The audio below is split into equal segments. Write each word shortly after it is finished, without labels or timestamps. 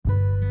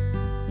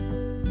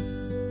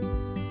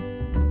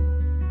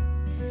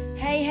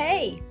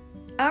Hey,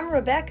 I'm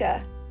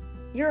Rebecca,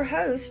 your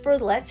host for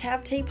Let's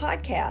Have Tea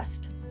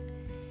podcast.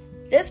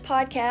 This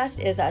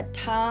podcast is a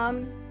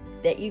time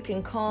that you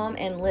can come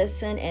and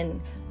listen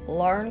and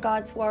learn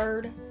God's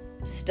Word,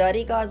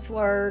 study God's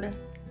Word,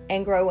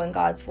 and grow in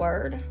God's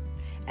Word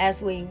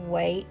as we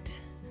wait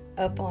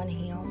upon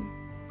Him.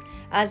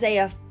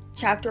 Isaiah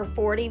chapter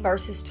 40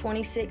 verses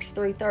 26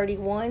 through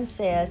 31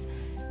 says,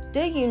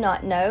 "Do you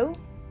not know?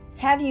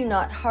 Have you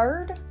not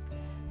heard?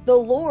 The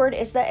Lord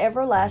is the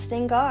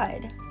everlasting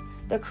God,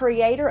 the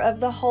creator of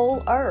the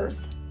whole earth.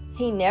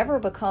 He never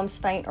becomes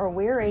faint or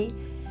weary.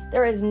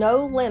 There is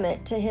no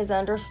limit to His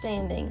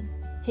understanding.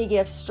 He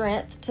gives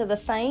strength to the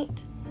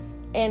faint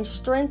and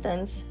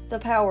strengthens the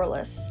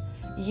powerless.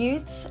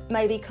 Youths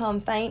may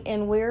become faint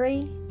and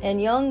weary, and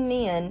young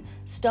men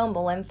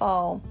stumble and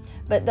fall.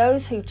 But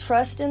those who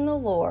trust in the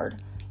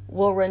Lord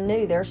will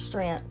renew their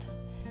strength.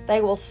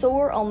 They will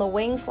soar on the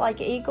wings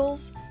like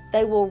eagles.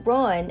 They will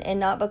run and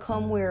not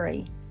become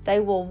weary. They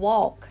will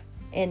walk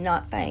and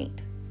not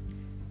faint."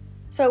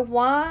 So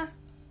why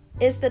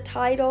is the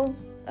title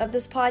of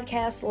this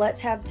podcast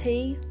Let's Have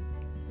Tea?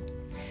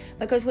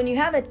 Because when you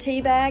have a tea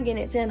bag and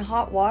it's in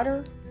hot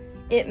water,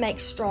 it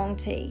makes strong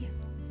tea.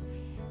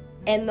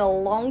 And the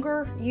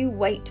longer you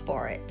wait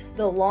for it,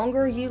 the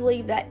longer you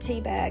leave that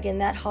tea bag in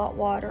that hot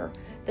water,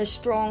 the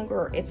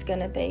stronger it's going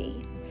to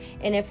be.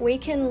 And if we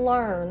can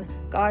learn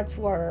God's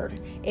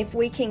Word, if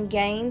we can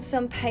gain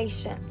some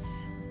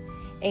patience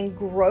and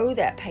grow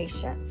that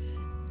patience,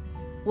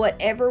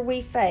 whatever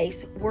we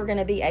face, we're going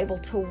to be able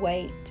to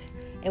wait.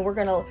 And we're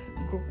going to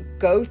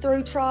go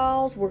through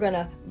trials. We're going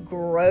to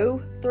grow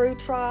through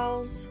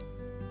trials.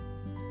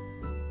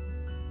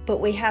 But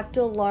we have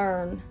to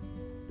learn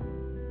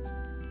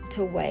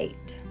to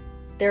wait.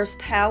 There's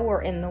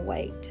power in the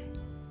wait.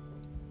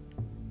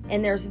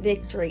 And there's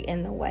victory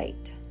in the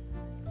wait.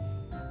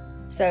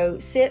 So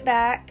sit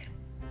back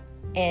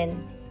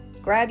and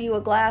grab you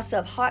a glass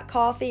of hot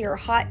coffee or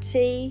hot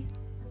tea,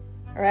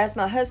 or as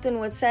my husband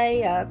would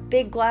say, a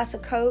big glass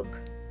of Coke,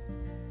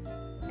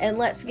 and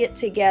let's get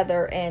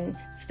together and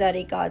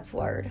study God's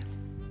Word.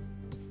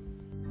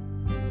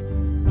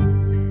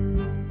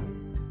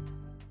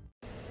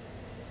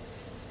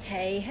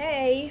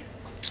 Hey,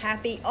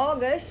 happy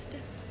August.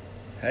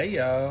 Hey,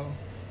 y'all.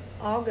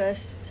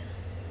 August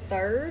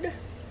 3rd,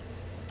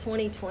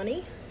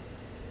 2020.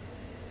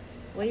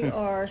 We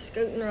are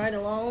scooting right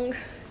along.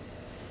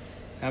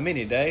 How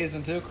many days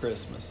until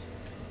Christmas?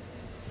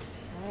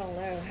 I don't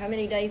know. How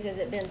many days has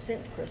it been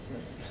since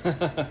Christmas?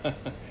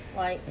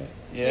 Like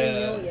 10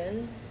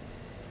 million.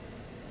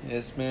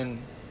 It's been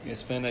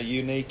a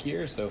unique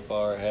year so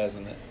far,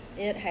 hasn't it?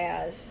 It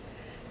has.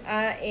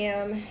 I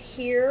am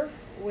here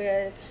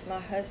with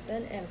my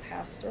husband and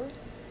pastor,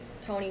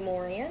 Tony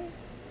Moran.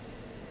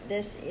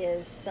 This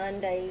is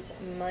Sunday's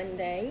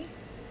Monday.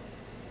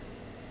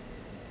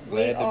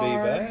 Glad to be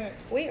back.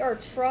 We are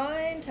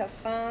trying to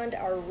find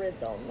our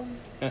rhythm.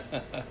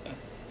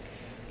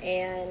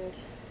 And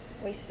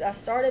I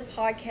started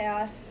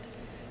podcast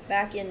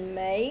back in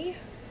May.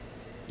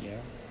 Yeah.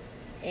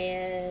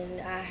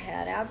 And I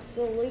had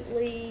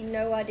absolutely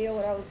no idea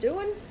what I was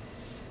doing.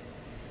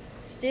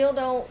 Still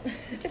don't.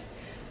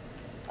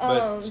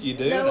 But you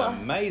do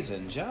an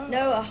amazing job.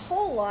 Know a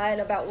whole lot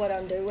about what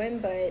I'm doing,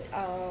 but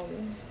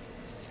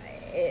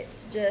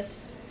it's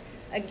just,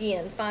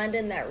 again,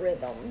 finding that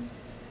rhythm.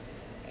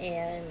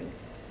 And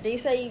do you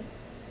say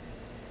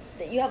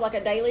that you have like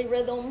a daily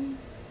rhythm?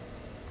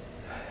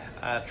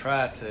 I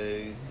try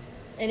to.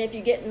 And if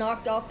you get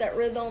knocked off that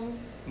rhythm,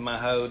 my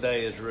whole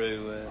day is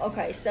ruined.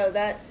 Okay, so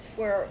that's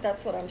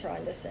what I'm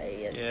trying to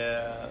say.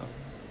 Yeah.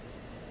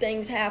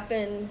 Things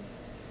happen.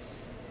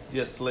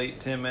 Just sleep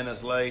 10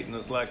 minutes late and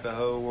it's like the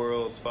whole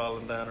world's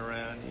falling down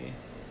around you.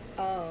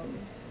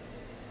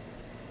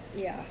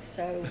 Yeah,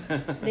 so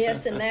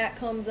this and that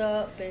comes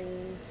up,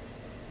 and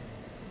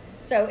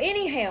so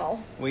anyhow.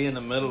 We in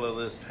the middle of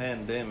this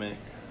pandemic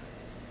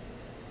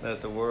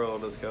that the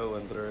world is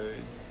going through.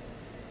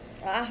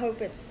 I hope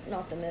it's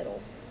not the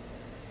middle.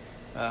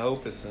 I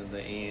hope it's in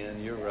the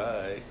end. You're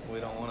right. We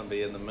don't want to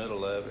be in the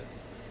middle of it.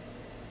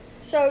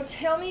 So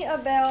tell me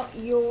about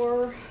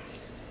your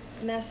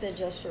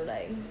message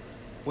yesterday.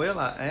 Well,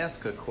 I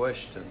asked a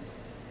question.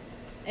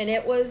 And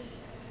it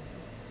was,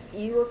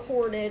 you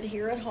recorded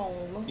here at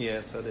home.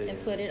 Yes, I did.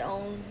 And put it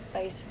on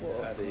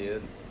Facebook. I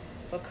did.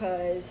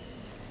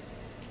 Because?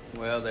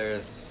 Well, there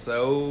are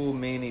so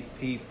many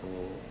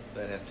people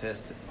that have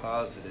tested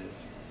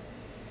positive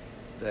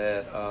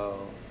that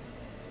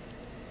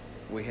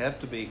we have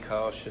to be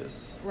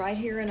cautious. Right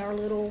here in our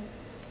little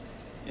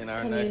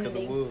community. Neck of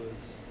the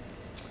woods.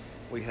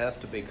 We have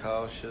to be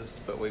cautious,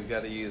 but we've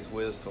got to use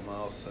wisdom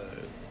also.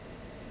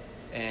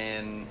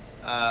 And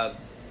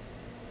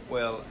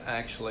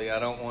actually, I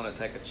don't want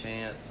to take a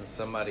chance and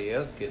somebody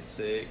else gets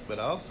sick, but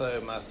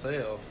also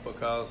myself,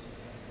 because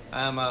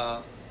I'm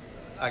a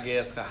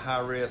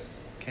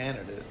high-risk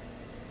candidate.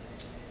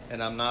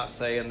 And I'm not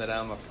saying that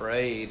I'm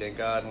afraid and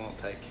God won't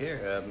take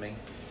care of me,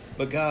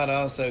 but God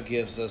also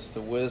gives us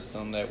the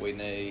wisdom that we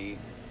need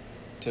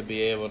to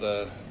be able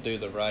to do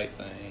the right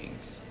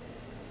things.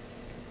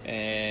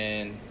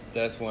 And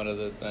that's one of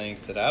the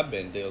things that I've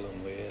been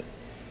dealing with.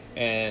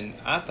 And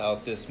I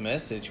thought this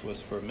message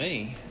was for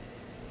me.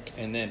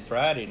 And then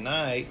Friday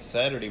night,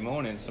 Saturday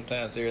morning,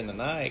 sometimes during the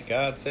night,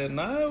 God said,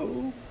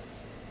 no,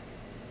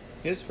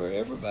 it's for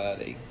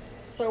everybody.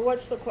 So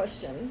what's the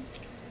question?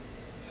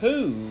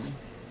 Who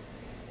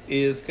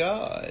is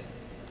God?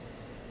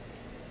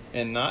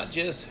 And not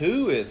just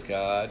who is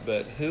God,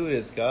 but who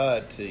is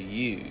God to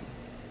you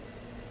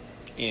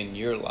in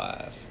your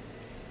life?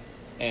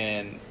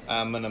 And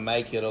I'm going to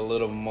make it a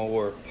little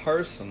more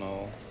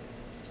personal.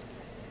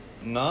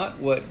 Not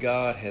what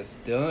God has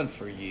done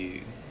for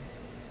you,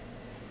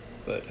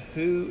 but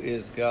who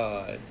is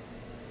God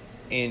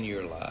in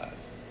your life?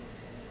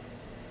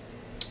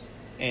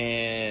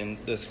 And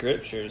the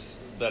scriptures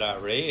that I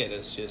read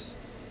is just,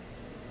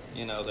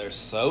 they're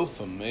so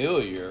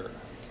familiar.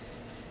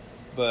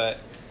 But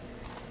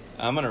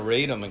I'm going to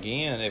read them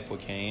again if we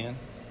can.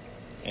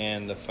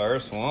 And the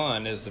first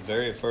one is the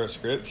very first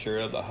scripture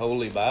of the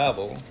Holy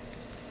Bible.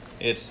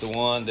 It's the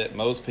one that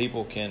most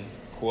people can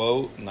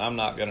quote, and I'm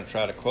not going to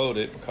try to quote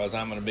it because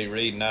I'm going to be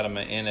reading out of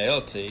my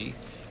NLT,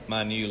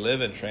 my New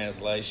Living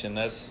Translation.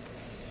 That's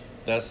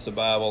the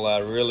Bible I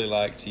really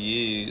like to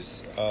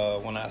use.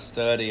 When I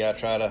study, I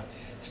try to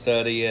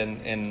study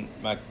in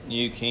my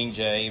New King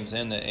James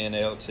and the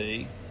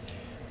NLT.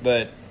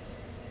 But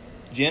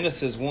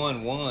Genesis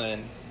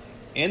 1:1,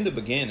 in the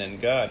beginning,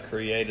 God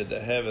created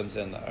the heavens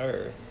and the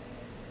earth.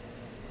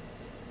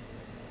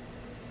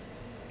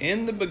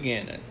 In the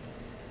beginning,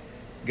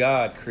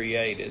 God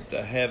created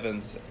the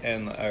heavens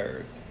and the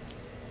earth.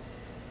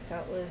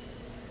 That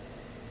was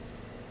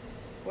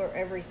where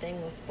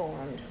everything was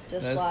formed.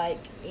 Just like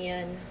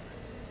in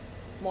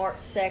March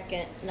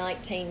 2nd,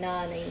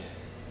 1990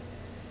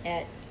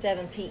 at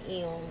 7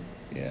 p.m.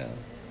 Yeah.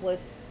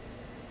 was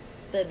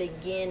the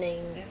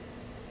beginning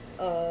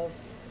of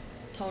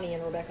Tony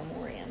and Rebecca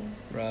Moran.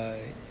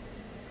 Right.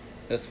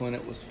 That's when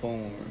it was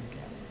formed.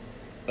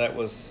 Yeah.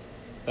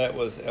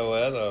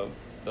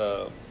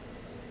 The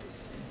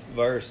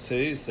verse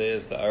 2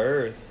 says the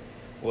earth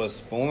was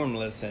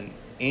formless and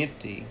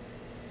empty,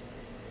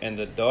 and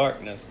the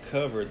darkness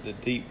covered the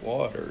deep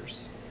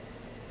waters.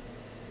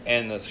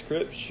 And the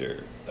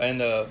scripture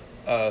and the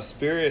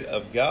Spirit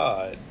of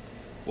God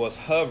was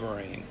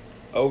hovering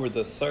over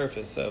the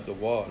surface of the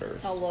waters.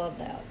 I love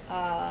that.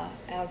 I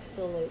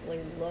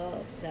absolutely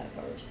love that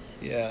verse.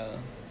 Yeah.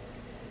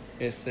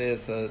 It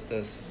says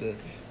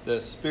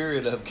the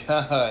Spirit of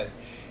God,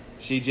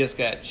 she just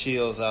got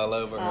chills all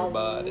over her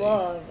body. I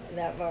love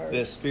that verse.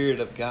 The Spirit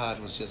of God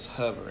was just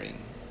hovering,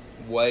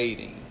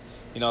 waiting.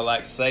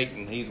 Like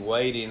Satan, he's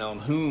waiting on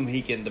whom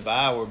he can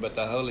devour, but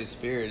the Holy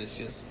Spirit is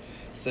just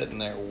sitting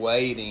there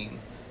waiting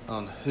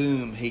on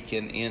whom he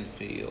can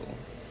infill.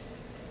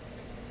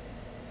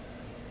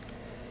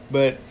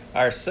 But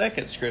our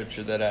second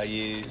scripture that I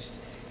used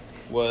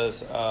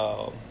was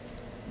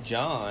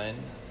John.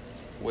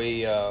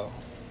 We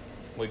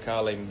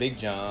call him Big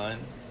John.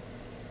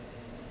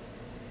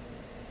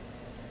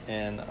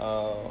 And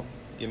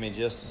give me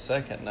just a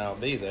second and I'll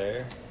be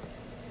there.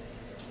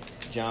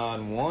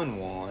 John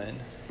 1:1.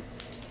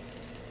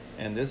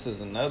 And this is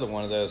another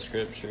one of those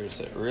scriptures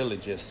that really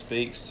just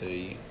speaks to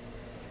you.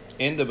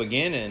 In the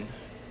beginning,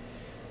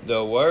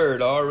 the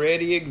Word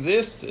already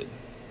existed.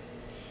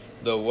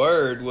 The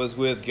Word was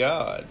with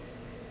God,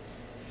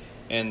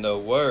 and the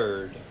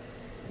Word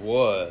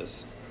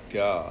was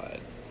God.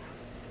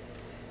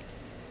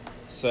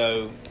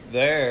 So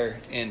there,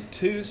 in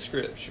two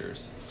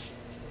scriptures,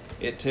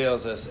 it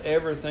tells us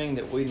everything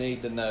that we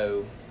need to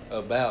know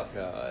about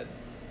God.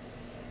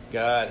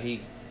 God,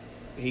 He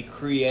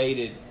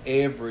created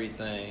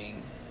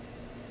everything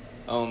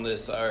on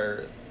this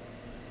earth.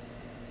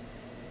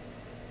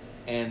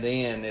 And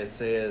then it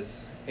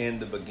says, in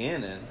the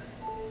beginning,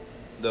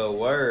 the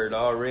Word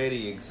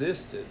already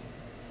existed,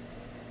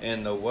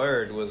 and the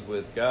Word was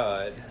with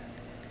God,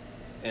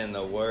 and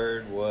the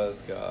Word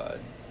was God.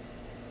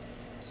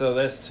 So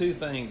that's two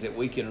things that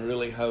we can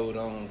really hold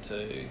on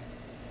to.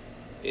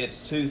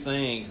 It's two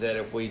things that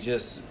if we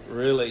just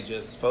really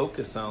just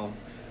focus on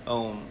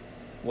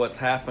what's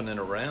happening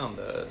around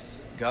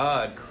us.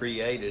 God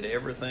created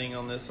everything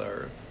on this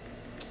earth,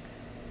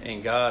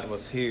 and God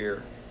was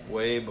here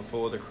way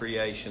before the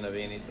creation of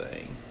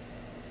anything,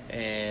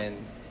 and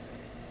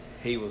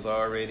He was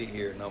already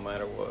here no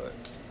matter what.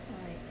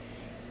 Right.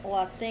 Well,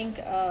 I think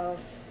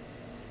of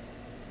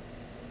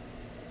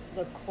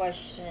the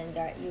question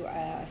that you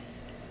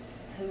asked,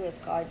 who is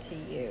God to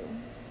you?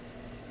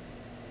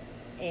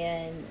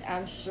 And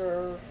I'm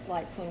sure,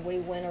 like when we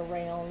went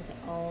around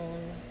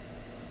on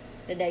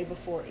the day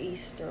before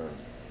Easter,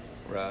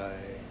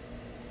 right,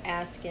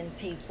 asking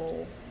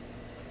people,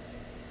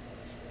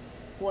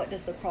 what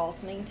does the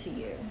cross mean to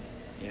you?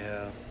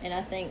 Yeah. And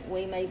I think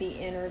we maybe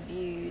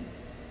interviewed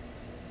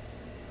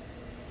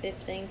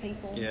 15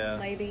 people, yeah,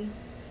 maybe.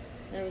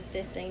 There was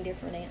 15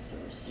 different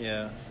answers.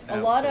 Yeah,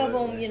 absolutely. A lot of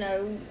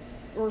them,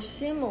 were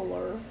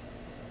similar.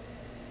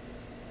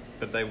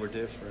 But they were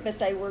different.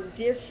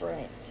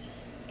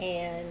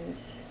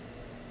 And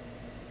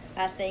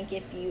I think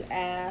if you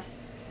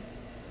ask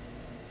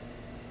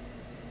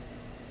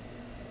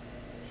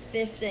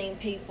 15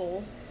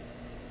 people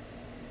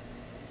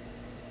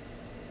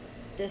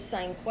this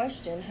same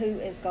question, who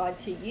is God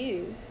to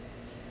you,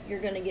 you're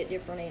going to get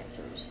different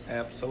answers.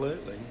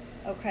 Absolutely.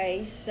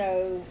 Okay,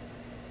 so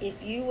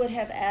if you would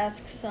have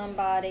asked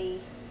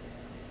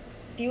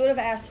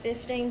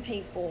 15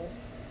 people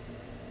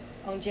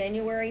on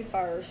January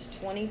 1st,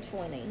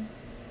 2020,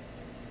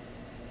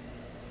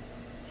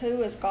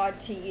 who is God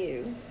to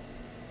you?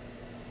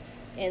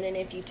 And then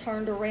if you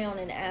turned around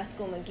and asked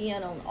them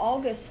again on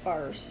August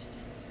 1st,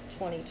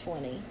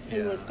 2020,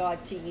 who is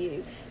God to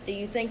you? Do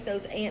you think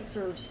those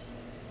answers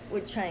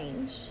would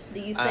change?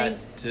 Do you think? I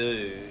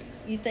do.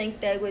 You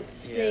think they would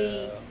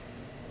see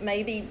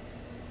maybe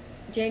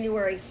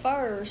January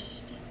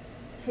 1st,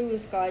 who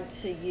is God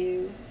to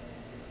you?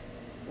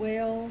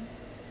 Well,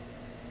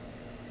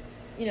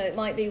 it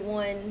might be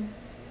one.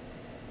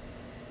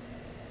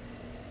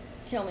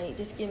 Tell me,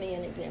 just give me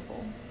an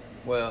example.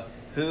 Well,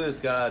 who is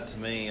God to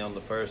me on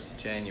the 1st of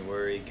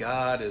January?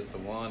 God is the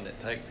one that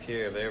takes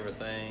care of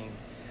everything.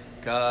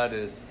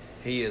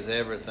 He is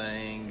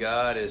everything.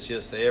 God is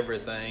just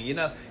everything.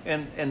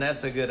 And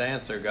that's a good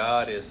answer.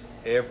 God is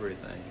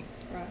everything.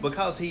 Right.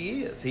 Because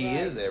He is. He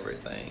is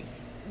everything.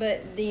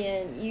 But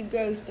then you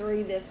go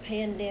through this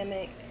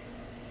pandemic,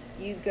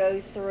 you go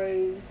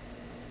through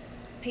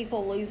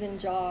people losing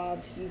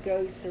jobs, you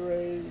go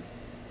through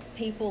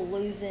people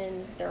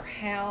losing their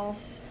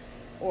house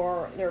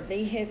or their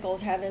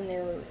vehicles, having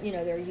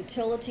their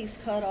utilities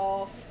cut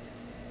off,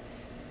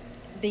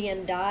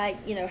 being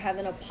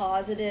having a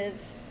positive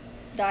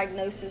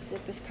diagnosis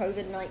with this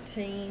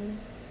COVID-19,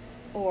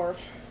 or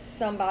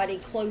somebody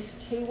close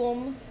to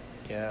them,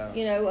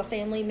 a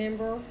family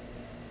member.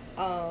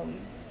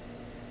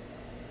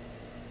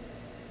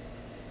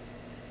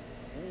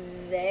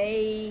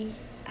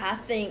 I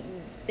think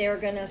they're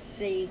going to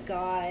see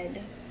God.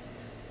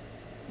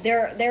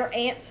 Their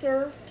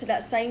answer to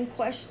that same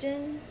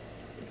question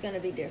is going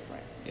to be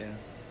different. Yeah.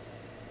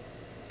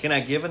 Can I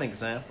give an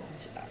example?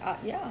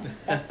 Yeah,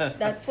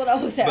 that's what I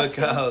was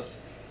asking. Because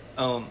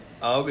on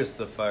August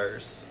the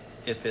 1st,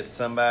 if it's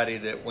somebody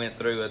that went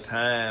through a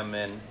time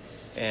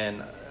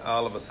and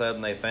all of a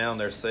sudden they found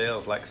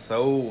themselves, like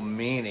so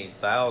many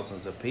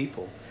thousands of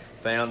people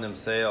found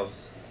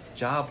themselves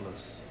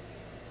jobless,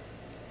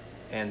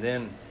 and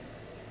then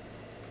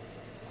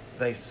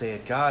they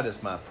said, God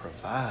is my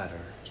provider.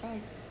 That's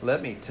right.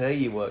 Let me tell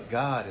you what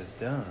God has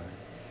done.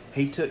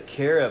 He took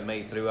care of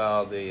me through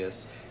all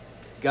this.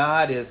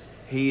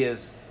 He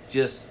is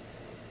just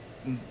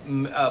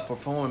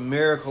performing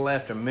miracle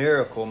after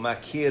miracle. My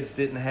kids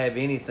didn't have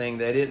anything.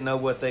 They didn't know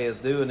what they was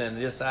doing, and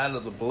just out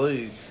of the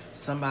blue,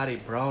 somebody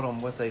brought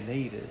them what they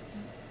needed.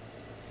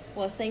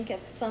 Well, think of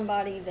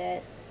somebody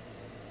that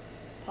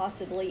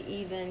possibly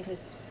even,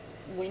 because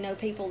we know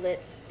people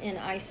that's in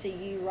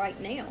ICU right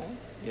now.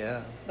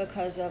 Yeah.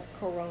 Because of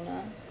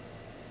Corona.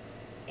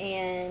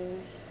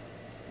 And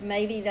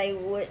maybe they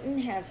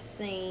wouldn't have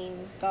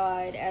seen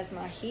God as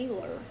my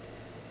healer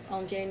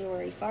on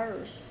January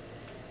 1st.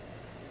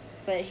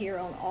 But here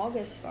on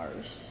August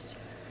 1st,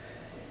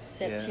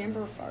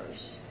 September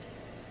 1st.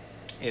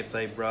 If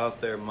they brought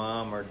their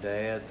mom or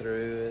dad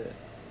through it,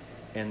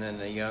 and then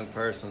the young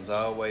person's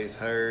always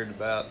heard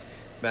about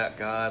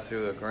God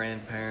through a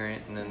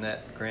grandparent, and then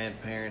that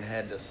grandparent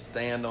had to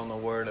stand on the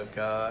Word of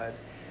God,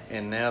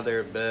 and now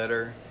they're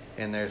better,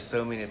 and there's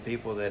so many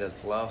people that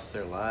has lost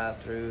their life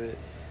through it.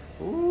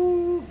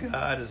 Ooh,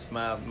 God is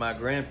my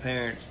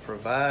grandparent's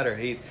provider.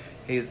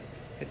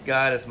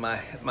 God is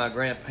my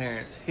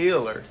grandparent's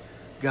healer.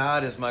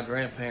 God is my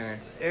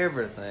grandparents'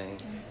 everything.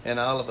 And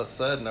all of a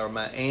sudden, or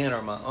my aunt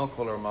or my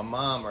uncle or my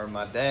mom or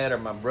my dad or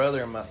my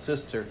brother or my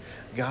sister,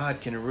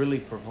 God can really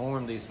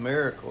perform these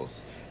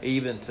miracles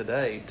even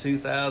today,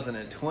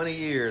 2020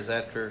 years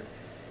after.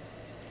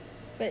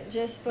 But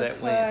just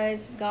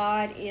because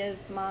God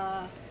is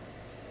my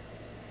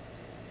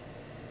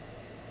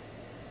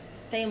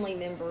family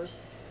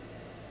member's,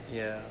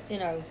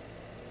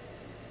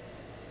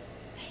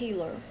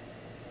 healer,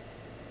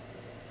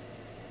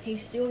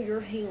 He's still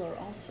your healer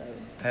also.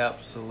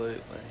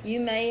 Absolutely. You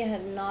may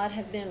not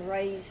have been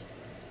raised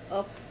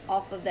up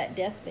off of that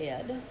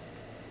deathbed,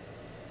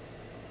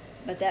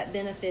 but that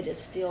benefit is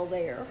still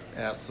there.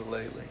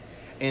 Absolutely.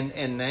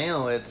 And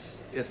now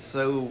it's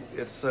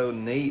so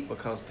neat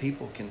because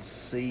people can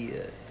see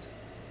it.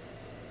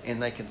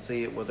 And they can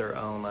see it with their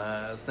own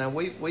eyes. Now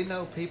we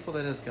know people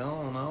that has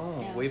gone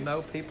on. Yeah. We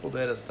know people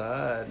that has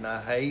died, and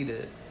I hate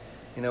it.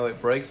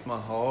 It breaks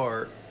my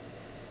heart.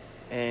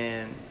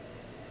 And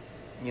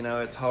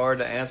it's hard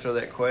to answer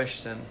that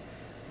question.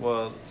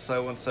 Well,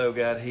 so-and-so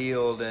got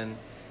healed and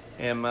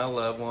my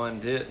loved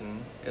one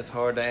didn't. It's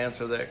hard to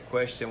answer that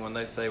question when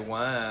they say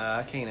why.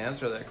 I can't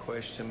answer that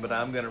question, but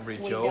I'm going to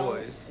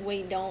rejoice.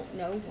 We don't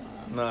know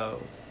why.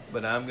 No,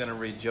 but I'm going to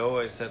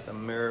rejoice at the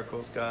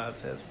miracles God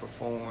has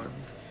performed.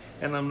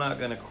 And I'm not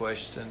going to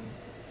question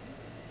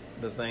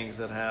the things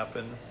that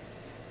happen.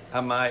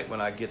 I might,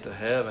 when I get to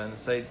heaven,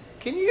 say,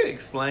 "Can you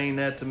explain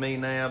that to me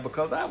now?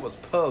 Because I was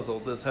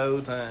puzzled this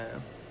whole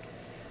time."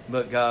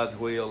 But God's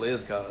will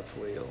is God's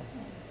will.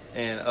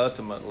 And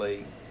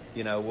ultimately,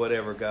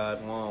 whatever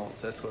God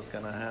wants, that's what's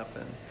going to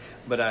happen.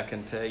 But I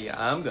can tell you,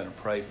 I'm going to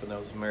pray for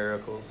those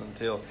miracles and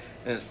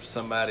if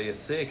somebody is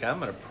sick, I'm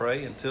going to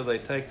pray until they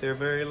take their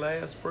very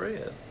last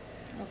breath.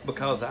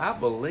 Because I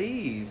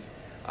believe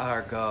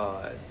our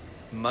God,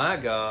 my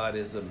God,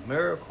 is a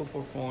miracle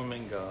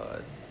performing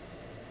God.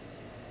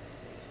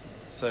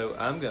 So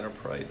I'm going to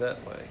pray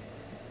that way.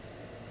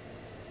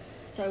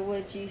 So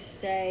would you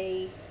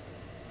say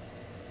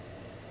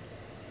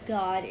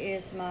God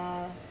is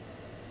my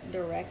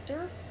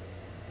director?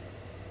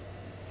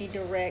 He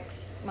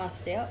directs my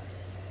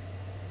steps.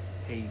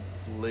 He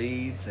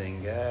leads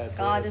and guides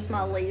God us. is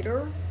my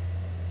leader.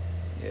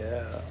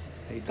 Yeah.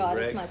 He God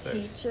is my directs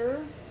us,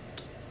 teacher.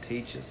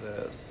 teaches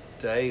us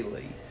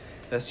daily.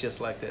 That's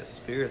just like that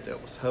spirit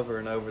that was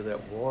hovering over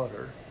that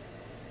water,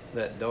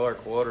 that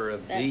dark water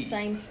of That deep.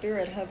 same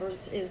spirit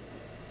is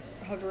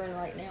hovering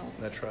right now.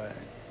 That's right.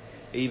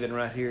 Even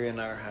right here in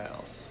our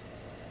house,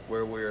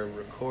 where we're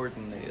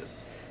recording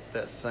this,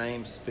 that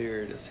same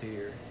spirit is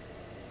here.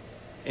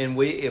 And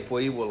if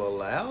we will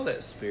allow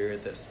that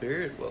spirit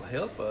will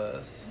help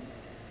us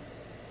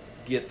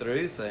get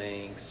through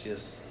things.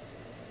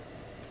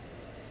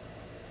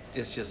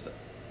 It's just,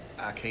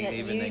 I can't That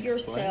even you explain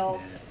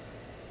yourself it.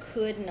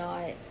 could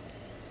not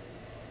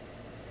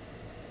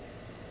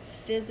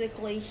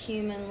physically,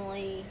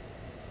 humanly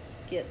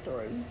get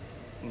through.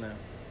 No.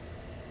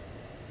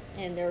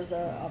 And there's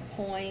a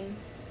poem,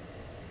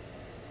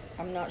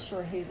 I'm not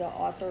sure who the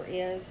author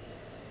is,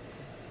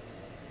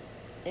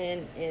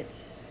 and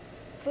it's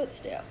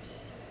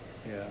Footsteps.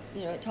 Yeah.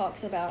 It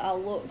talks about, I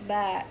look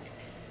back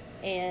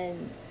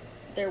and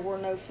there were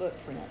no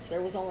footprints.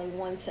 There was only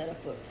one set of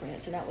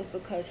footprints, and that was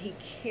because he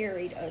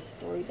carried us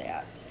through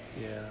that.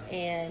 Yeah.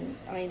 And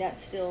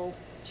that's still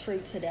true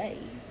today.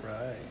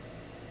 Right.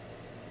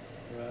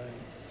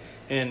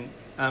 And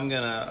I'm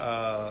going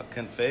to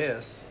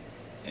confess,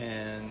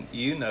 and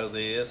you know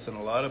this, and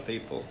a lot of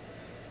people,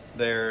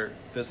 they're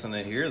fixing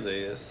to hear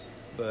this,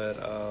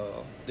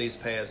 but these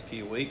past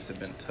few weeks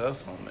have been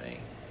tough on me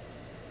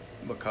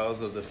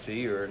because of the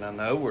fear. And I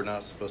know we're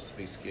not supposed to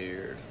be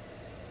scared.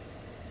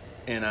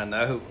 And I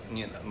know,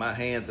 my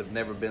hands have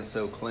never been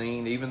so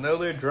clean, even though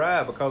they're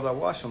dry because I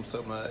wash them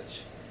so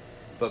much.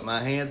 But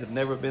my hands have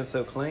never been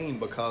so clean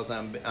because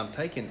I'm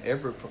taking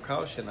every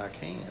precaution I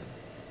can.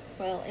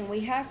 Well, and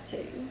we have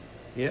to.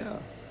 Yeah.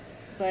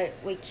 But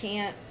we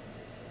can't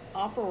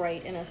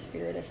operate in a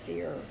spirit of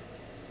fear,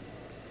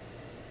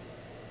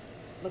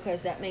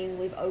 because that means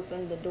we've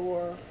opened the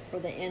door for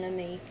the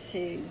enemy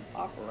to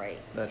operate.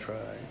 That's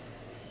right.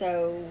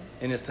 So.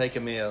 And it's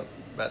taken me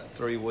about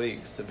 3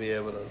 weeks to be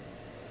able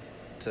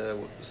to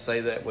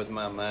say that with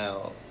my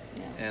mouth.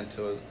 Yeah. And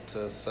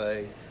to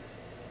say,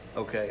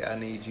 okay, I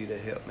need you to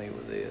help me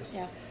with this.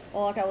 Yeah.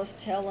 Well, like I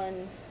was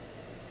telling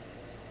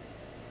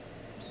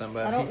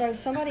somebody, I don't know,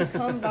 somebody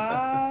come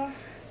by,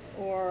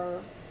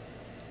 or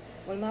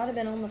we might have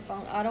been on the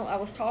phone. I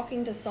was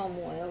talking to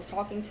someone. I was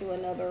talking to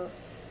another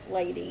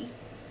lady,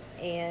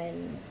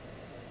 and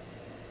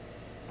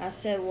I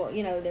said, well,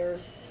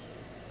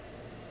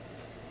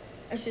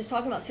 she was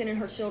talking about sending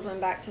her children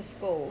back to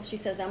school. She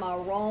says, am I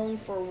wrong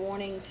for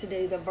wanting to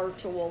do the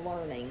virtual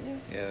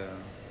learning? Yeah.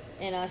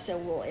 And I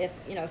said, well,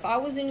 if I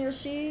was in your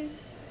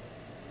shoes,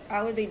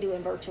 I would be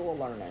doing virtual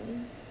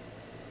learning.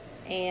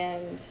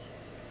 And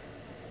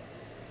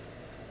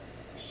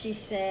she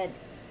said,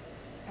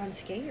 I'm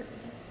scared.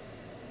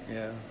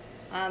 Yeah.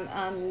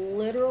 I'm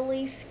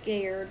literally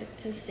scared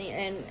to see,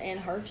 and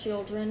her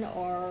children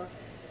are,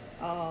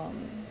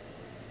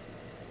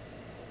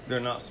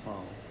 they're not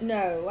small.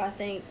 No, I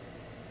think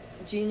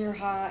junior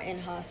high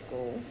and high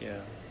school.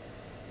 Yeah.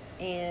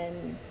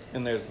 And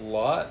there's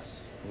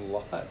lots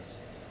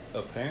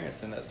of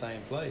parents in that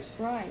same place.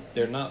 Right.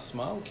 They're not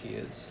small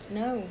kids.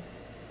 No.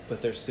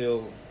 But they're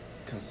still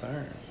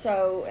concerned.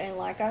 So, and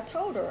like I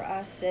told her,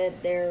 I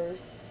said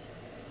there's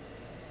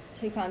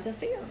 2 kinds of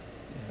fear.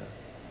 Yeah.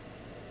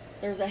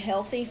 There's a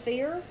healthy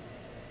fear.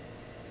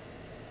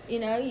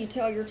 You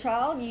tell your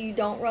child, you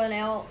don't run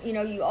out,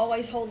 you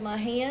always hold my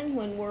hand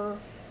when we're,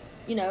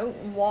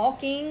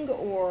 walking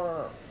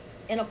or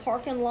in a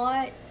parking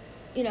lot,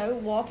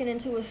 walking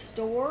into a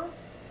store.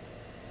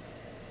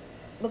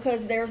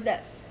 Because there's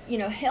that,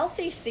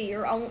 healthy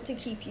fear, I want to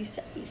keep you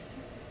safe.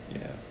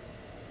 Yeah.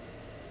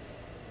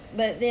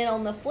 But then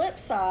on the flip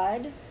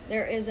side,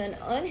 there is an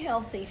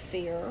unhealthy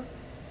fear,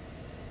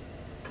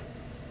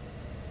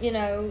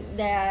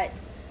 that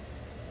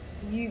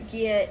you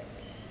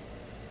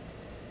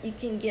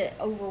can get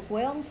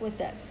overwhelmed with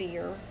that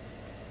fear,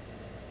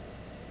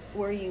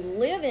 where you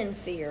live in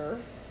fear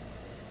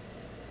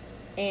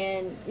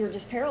and you're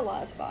just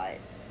paralyzed by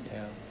it.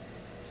 Yeah.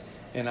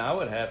 And I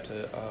would have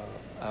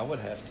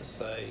to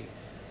say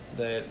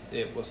that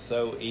it was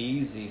so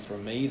easy for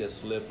me to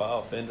slip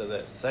off into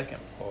that second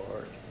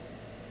part.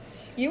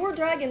 You were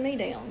dragging me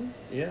down.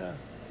 Yeah.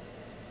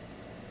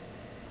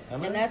 I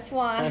know. And that's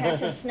why I had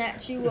to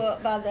snatch you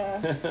up by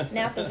the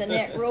nape of the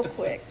neck real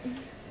quick.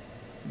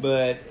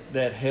 But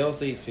that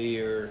healthy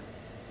fear,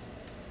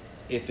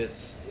 if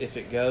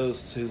it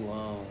goes too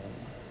long,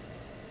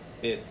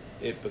 it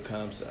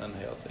becomes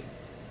unhealthy.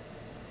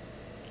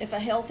 If a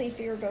healthy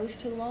fear goes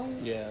too long?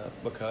 Yeah,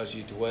 because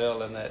you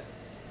dwell in that,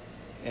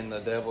 and the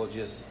devil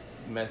just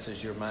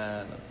messes your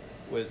mind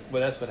with.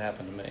 Well, that's what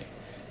happened to me.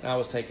 And I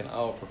was taking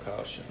all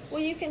precautions.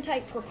 Well, you can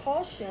take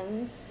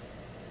precautions.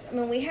 I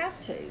mean, we have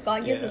to.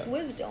 God gives us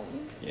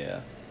wisdom. Yeah.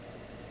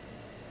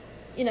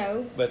 You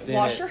know, but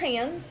wash your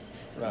hands.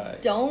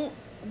 Right. Don't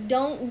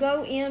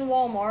go in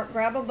Walmart,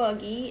 grab a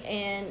buggy,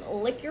 and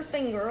lick your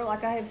finger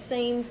like I have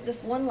seen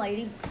this one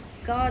lady.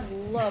 God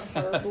love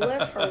her,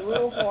 bless her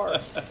little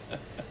heart.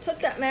 Took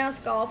that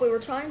mask off. We were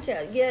trying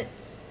to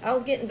I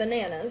was getting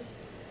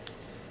bananas,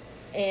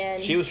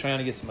 and she was trying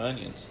to get some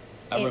onions.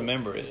 I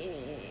remember it.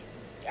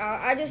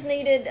 I just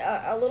needed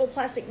a little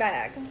plastic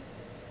bag.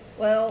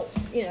 Well,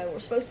 you know, we're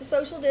supposed to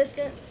social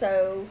distance,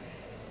 so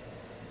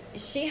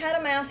she had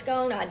a mask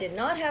on. I did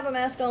not have a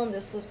mask on.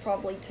 This was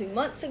probably 2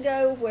 months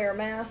ago, where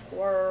masks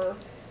were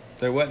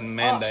there wasn't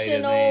mandated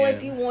optional then.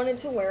 if you wanted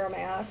to wear a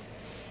mask.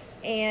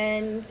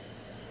 And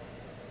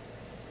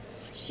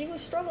she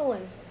was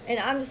struggling. And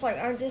I'm just like,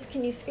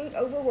 can you scoot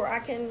over where I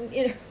can,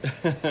 you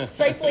know,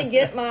 safely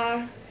get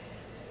my,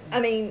 I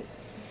mean,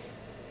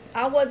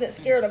 I wasn't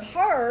scared of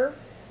her.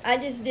 I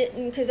just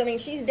didn't, because, I mean,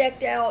 she's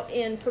decked out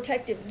in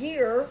protective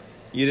gear.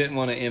 You didn't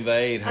want to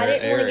invade her I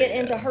didn't want to area. get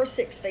into her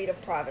 6 feet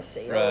of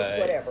privacy or Right.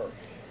 whatever.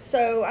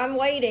 So I'm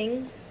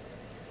waiting.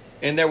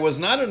 And there was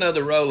not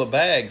another roll of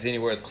bags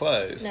anywhere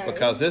close. No.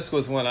 Because this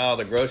was when all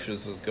the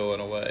groceries was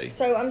going away.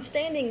 So I'm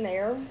standing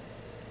there,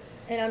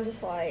 and I'm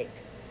just like,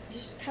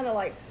 just kind of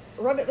like,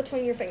 rub it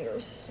between your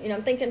fingers. You know,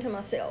 I'm thinking to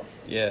myself.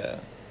 Yeah.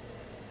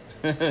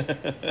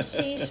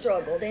 She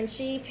struggled, and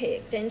she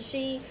picked, and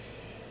she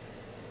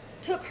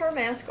took her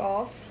mask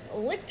off,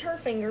 licked her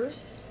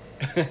fingers,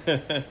 and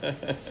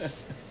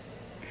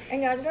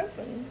got it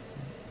open.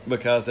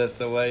 Because that's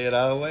the way it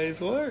always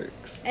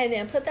works. And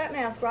then put that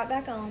mask right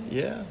back on.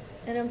 Yeah.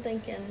 And I'm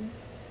thinking,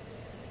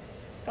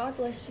 God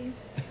bless you.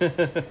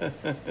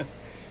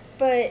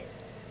 But,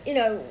 you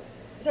know,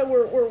 so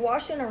we're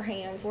washing our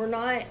hands. We're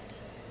not,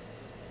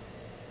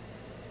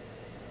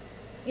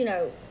 you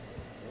know,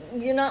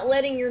 you're not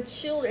letting your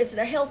children, it's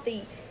the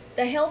healthy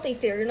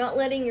fear. You're not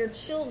letting your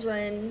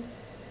children,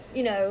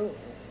 you know,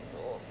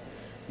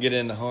 Get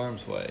into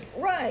harm's way.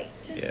 right.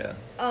 Yeah.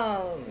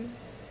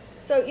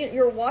 So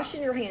you're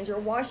washing your hands. You're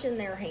washing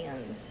their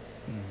hands.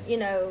 Mm-hmm. You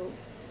know,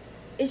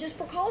 it's just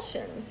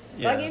precautions.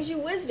 Yeah. God gives you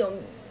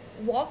wisdom.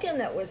 Walk in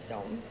that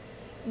wisdom.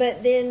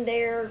 But then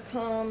there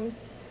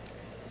comes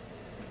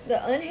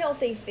the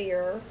unhealthy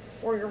fear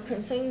where you're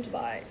consumed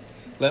by it.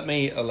 Let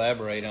me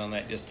elaborate on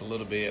that just a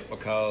little bit,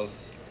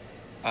 because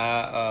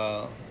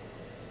I'm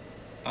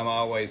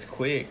always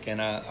quick,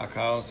 and I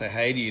call and say,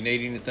 hey, do you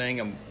need anything?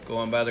 I'm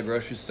going by the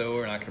grocery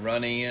store, and I can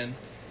run in.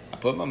 I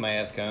put my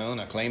mask on.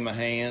 I clean my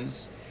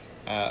hands.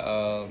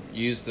 I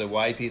use the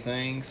wipey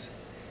things.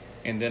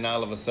 And then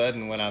all of a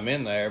sudden when I'm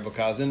in there,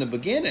 because in the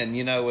beginning,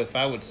 you know, if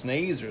I would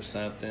sneeze or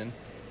something,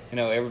 you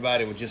know,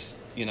 everybody would just,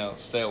 you know,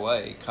 stay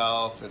away,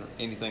 cough or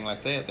anything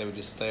like that. They would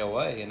just stay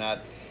away.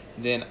 And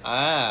then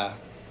I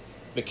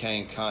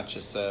became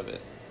conscious of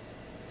it.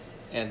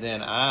 And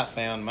then I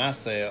found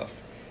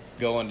myself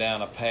going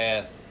down a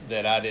path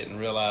that I didn't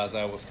realize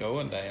I was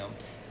going down,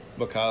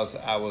 because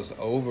I was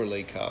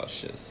overly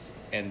cautious.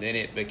 And then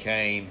it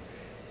became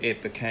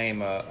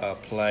a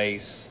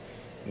place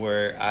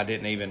where I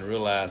didn't even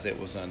realize it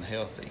was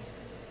unhealthy.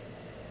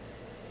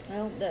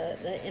 Well,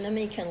 the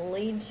enemy can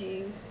lead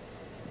you.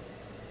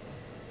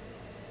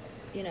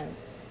 You know,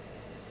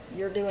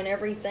 you're doing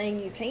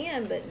everything you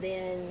can, but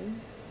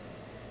then,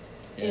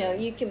 you know,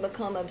 you can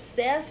become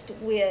obsessed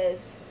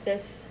with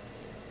this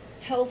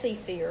healthy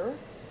fear.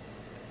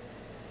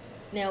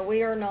 Now,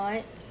 we are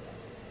not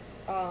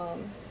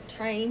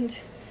trained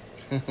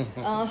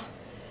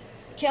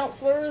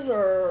counselors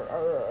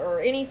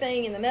or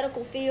anything in the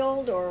medical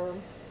field, or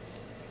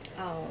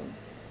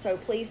so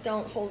please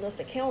don't hold us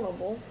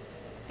accountable.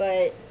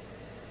 But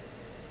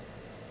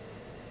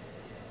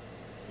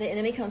the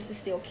enemy comes to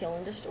steal, kill,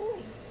 and destroy.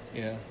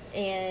 Yeah.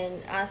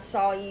 And I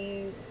saw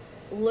you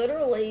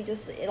literally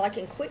just like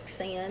in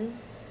quicksand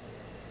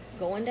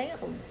going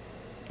down.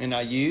 And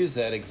I use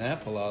that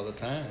example all the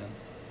time.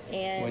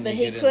 But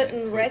he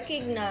couldn't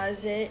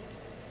recognize it.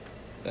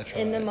 That's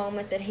right. In the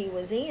moment that he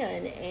was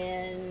in.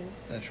 And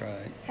that's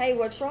right. Hey,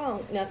 what's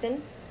wrong?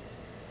 Nothing.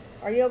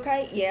 Are you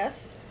okay?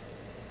 Yes.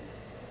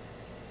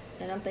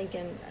 And I'm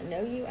thinking,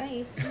 no, you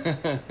ain't.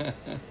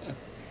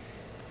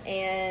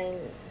 And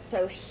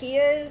so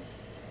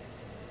his,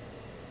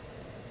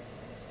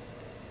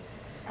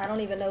 I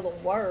don't even know the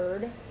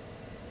word,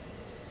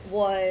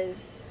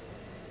 was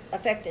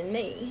affecting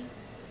me.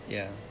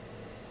 Yeah.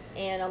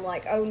 And I'm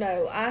like, oh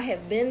no, I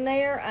have been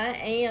there. I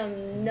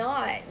am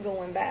not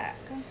going back.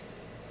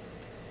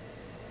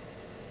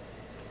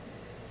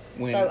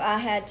 So I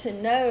had to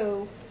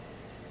know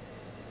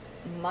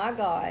my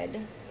God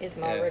is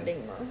my Yeah.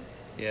 Redeemer.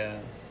 Yeah.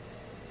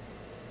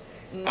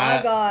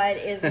 My God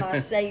is my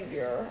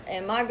Savior,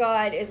 and my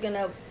God is going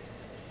to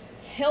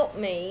help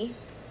me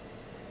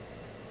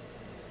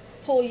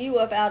pull you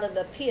up out of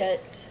the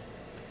pit.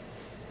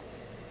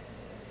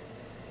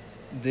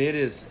 It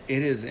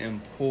is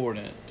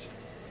important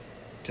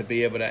to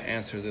be able to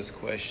answer this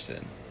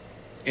question.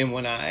 And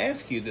when I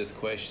asked you this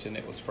question,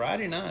 it was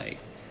Friday night.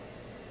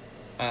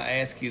 I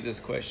asked you this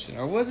question,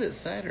 or was it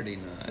Saturday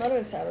night? Might have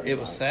been Saturday night. It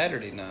was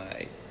Saturday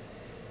night.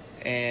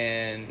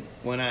 And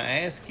when I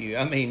asked you,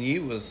 I mean,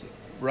 you was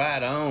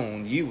right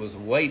on. You was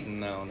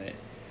waiting on it.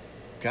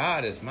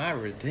 God is my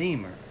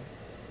Redeemer.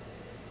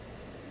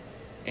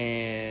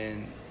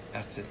 And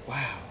I said,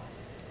 wow.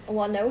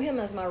 Well, I know him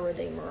as my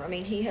Redeemer. I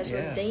mean, he has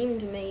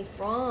redeemed me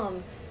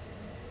from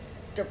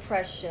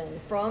depression,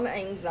 from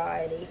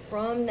anxiety,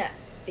 from that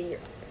fear,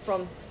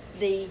 from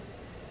the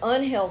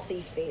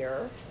unhealthy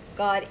fear.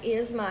 God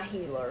is my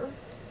healer,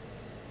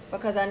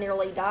 because I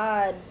nearly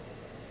died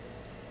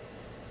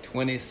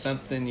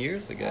 20-something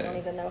years ago. I don't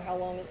even know how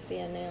long it's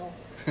been now.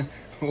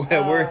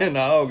 Well, we're in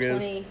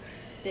August.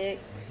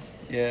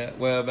 26. Yeah,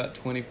 well, about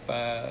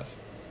 25.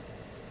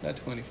 Not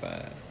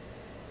 25.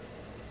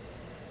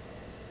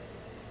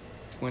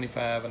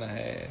 25 and a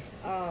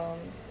half.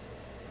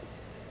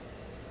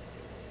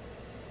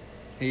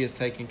 He has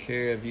taken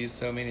care of you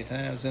so many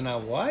times, and I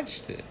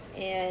watched it.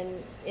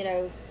 And, you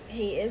know,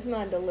 he is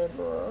my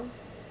deliverer.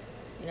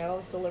 You know, I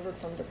was delivered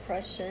from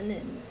depression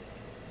and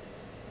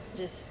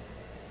just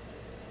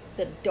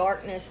the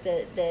darkness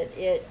that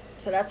it...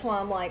 So that's why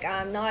I'm like,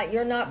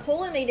 you're not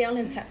pulling me down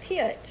in that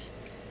pit.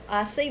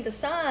 I see the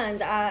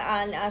signs.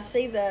 I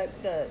see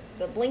the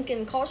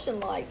blinking caution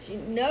lights. You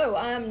know,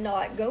 I'm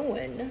not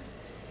going.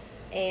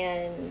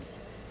 And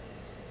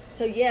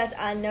so, yes,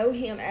 I know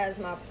him as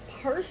my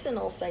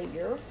personal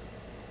Savior.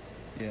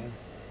 Yeah.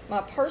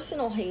 My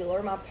personal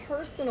healer, my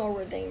personal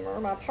Redeemer,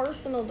 my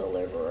personal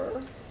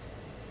deliverer,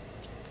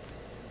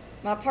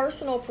 my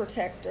personal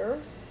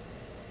protector.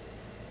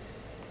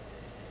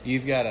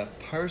 You've got a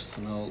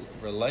personal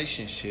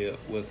relationship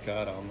with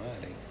God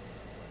Almighty.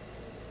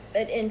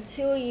 But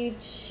until you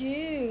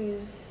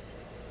choose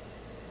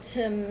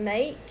to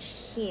make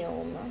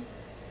him,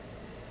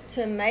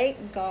 to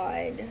make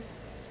God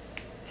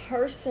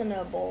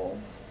personable,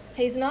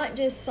 he's not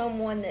just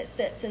someone that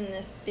sits in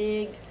this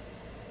big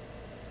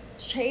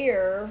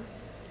chair,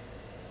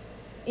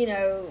 you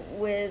know,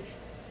 with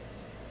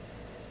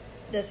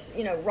this,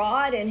 you know,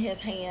 rod in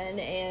his hand,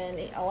 and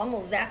I'm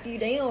gonna zap you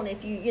down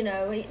if you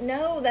know.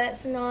 No,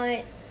 that's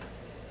not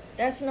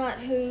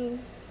who.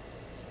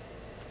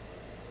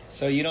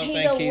 So you don't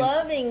He's think a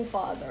loving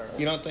father.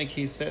 You don't think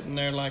he's sitting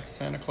there like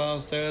Santa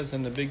Claus does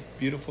in the big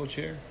beautiful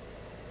chair?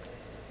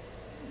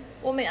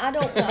 Well, I mean,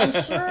 I'm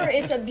sure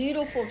it's a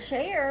beautiful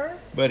chair.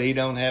 But he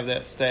don't have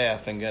that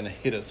staff and gonna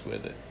hit us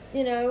with it.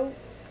 You know,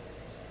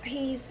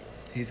 he's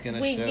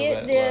gonna we show get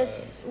that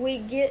this. love. We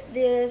get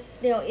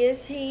this. Now,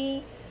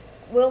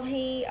 will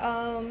he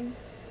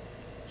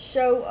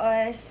show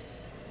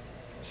us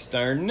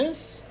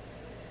sternness?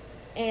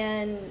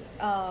 And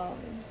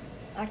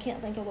I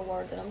can't think of the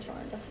word that I'm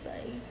trying to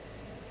say.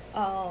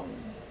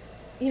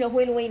 You know,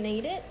 when we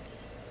need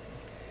it.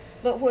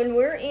 But when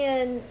we're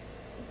in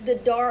the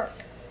dark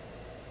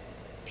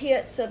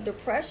pits of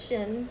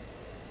depression,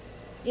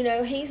 you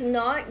know, he's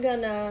not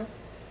gonna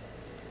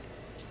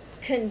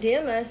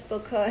condemn us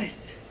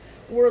because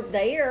we're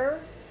there.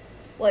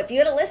 Well, if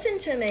you'd have listened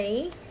to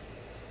me,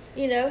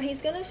 you know,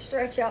 he's gonna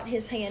stretch out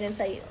his hand and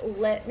say,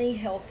 let me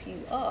help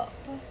you up.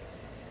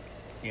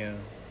 Yeah.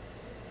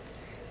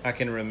 I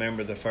can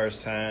remember the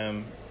first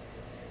time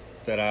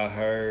that I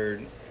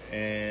heard,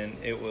 and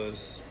it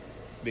was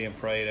being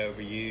prayed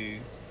over you.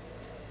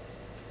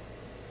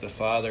 The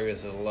Father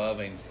is a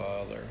loving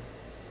Father.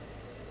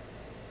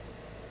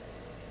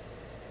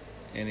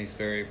 And he's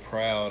very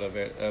proud of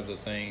it, of the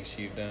things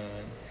you've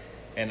done.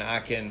 And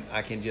I can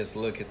just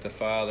look at the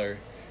Father,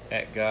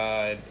 at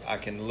God. I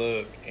can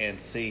look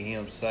and see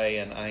him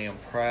saying, I am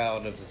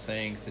proud of the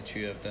things that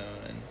you have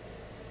done.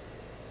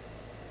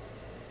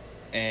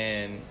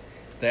 And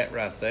that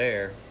right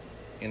there,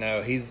 you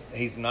know,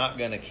 he's not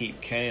going to keep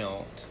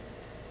count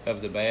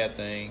of the bad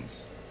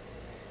things.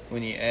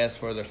 When you ask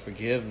for the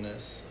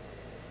forgiveness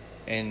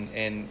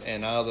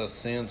and all the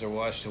sins are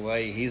washed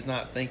away, he's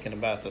not thinking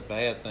about the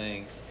bad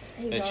things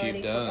that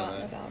you've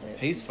done. About it.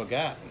 He's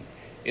forgotten.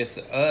 It's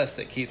us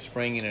that keeps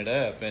bringing it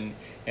up, and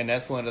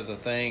that's one of the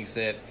things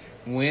that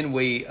when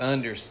we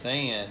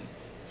understand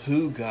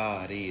who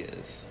God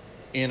is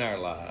in our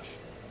life,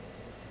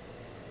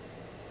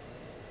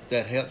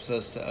 that helps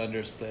us to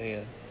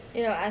understand.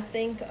 You know, I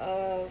think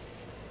of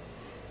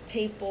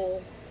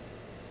people,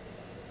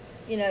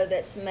 you know,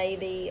 that's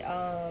maybe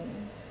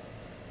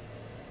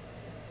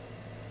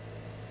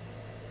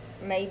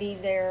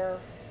their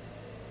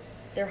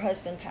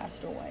husband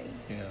passed away.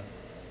 Yeah.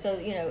 So,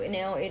 you know,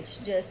 now it's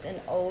just an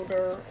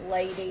older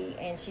lady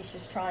and she's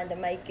just trying to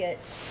make it,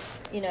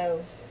 you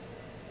know,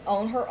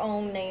 on her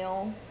own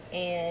now.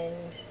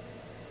 And,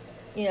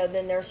 you know,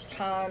 then there's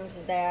times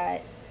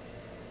that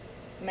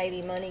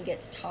maybe money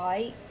gets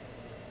tight,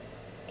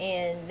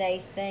 and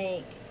they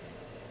think,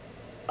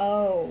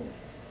 oh,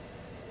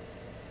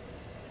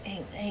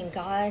 and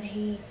God,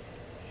 he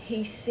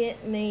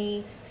sent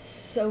me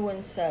so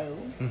and so,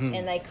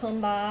 and they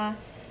come by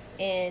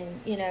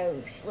and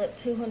slip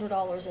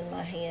 $200 in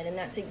my hand, and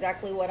that's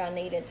exactly what I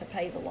needed to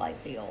pay the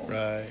light bill.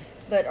 Right.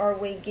 But are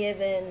we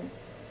giving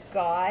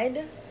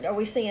God? Are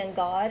we seeing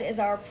God as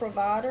our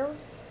provider,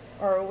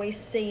 or are we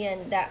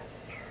seeing that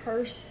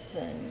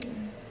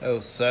person? Oh,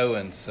 so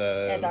and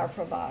so as our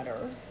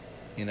provider?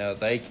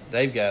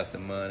 They've got the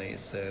money,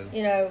 so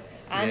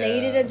I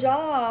needed a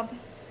job.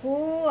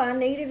 Ooh, I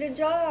needed a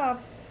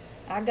job.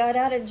 I got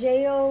out of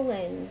jail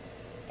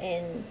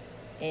and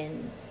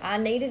I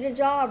needed a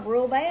job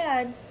real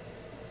bad.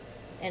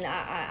 And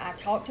I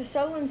talked to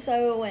so and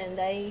so, and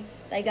they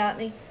got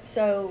me.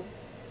 So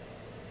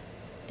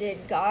do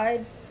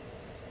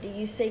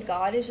you see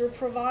God as your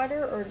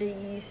provider, or do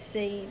you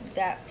see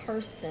that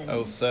person?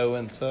 Oh, so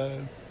and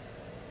so.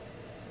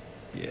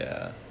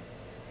 Yeah.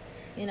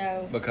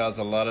 Because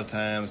a lot of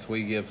times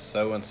we give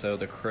so and so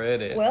the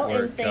credit,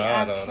 where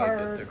God ought to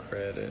get the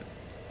credit.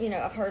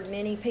 I've heard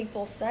many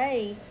people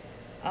say,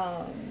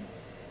 and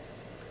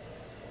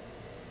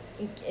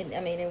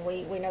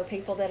we know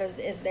people that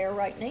is there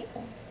right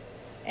now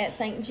at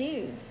St.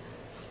 Jude's.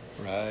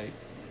 Right.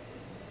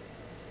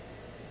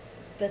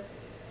 But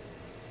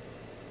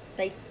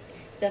they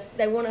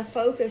want to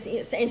focus,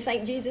 and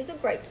St. Jude's is a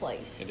great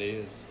place. It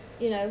is.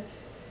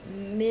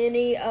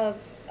 Many of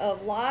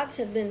lives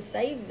have been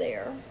saved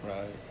there.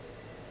 Right.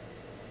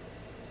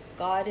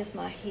 God is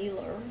my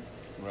healer.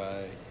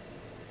 Right.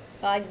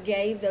 God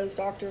gave those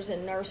doctors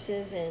and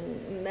nurses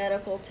and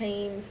medical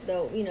teams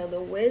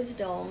the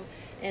wisdom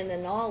and the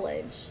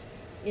knowledge,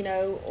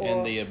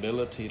 and the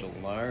ability to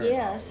learn.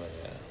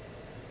 Yes. All of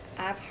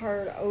that. I've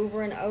heard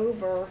over and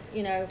over,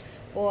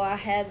 boy, I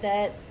had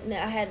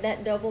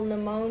that double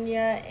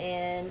pneumonia,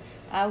 and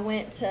I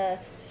went to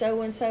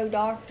so and so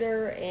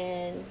doctor,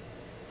 and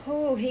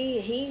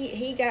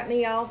he got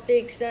me all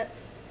fixed up.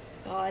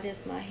 God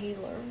is my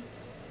healer.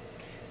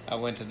 I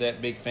went to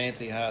that big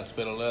fancy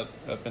hospital up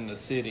in the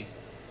city.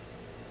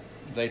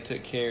 They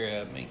took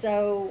care of me.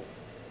 So,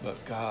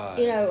 but God,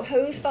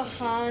 who's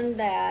behind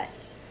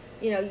that?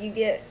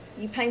 You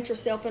paint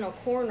yourself in a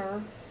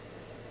corner,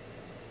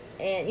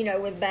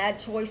 and with bad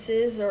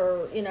choices,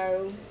 or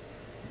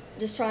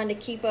just trying to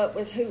keep up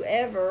with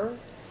whoever,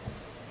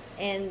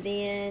 and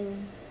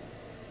then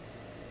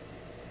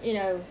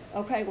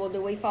okay, well,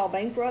 do we file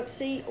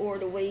bankruptcy, or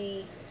do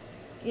we,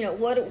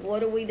 what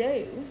do we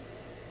do?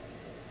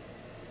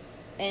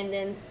 And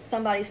then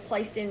somebody's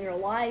placed in your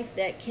life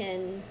that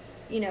can,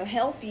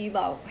 help you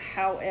by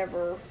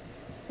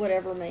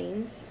whatever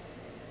means.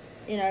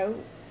 Did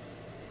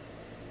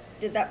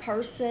that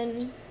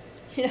person,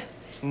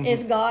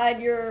 is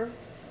God your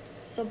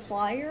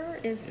supplier?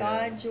 Is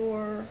God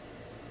your,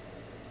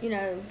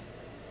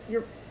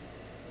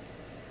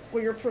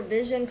 where your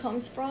provision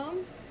comes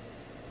from?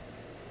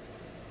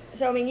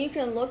 So, you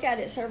can look at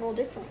it several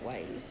different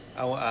ways.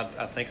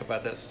 I think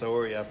about that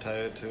story I've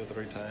told 2 or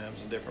 3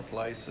 times in different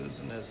places,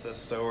 and it's that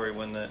story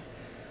when the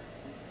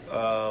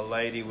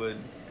lady would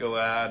go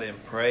out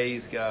and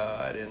praise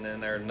God, and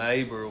then their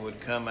neighbor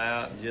would come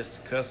out and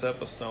just cuss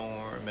up a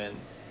storm,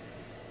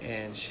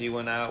 and she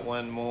went out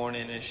one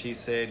morning and she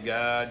said,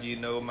 God, you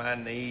know my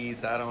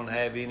needs. I don't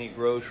have any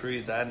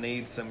groceries. I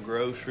need some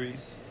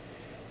groceries.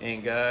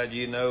 And God,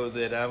 you know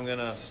that I'm going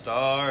to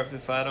starve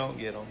if I don't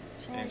get them.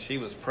 Right. And she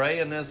was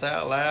praying this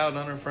out loud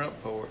on her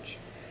front porch.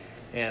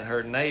 And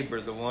her neighbor,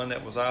 the one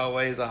that was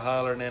always a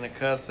hollering and a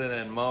cussing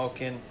and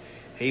mocking,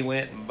 he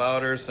went and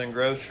bought her some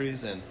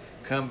groceries and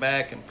come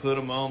back and put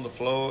them on the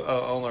floor,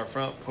 on her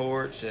front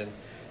porch, and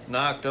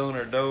knocked on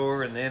her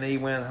door. And then he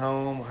went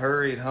home,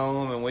 hurried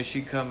home. And when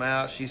she come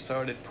out, she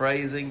started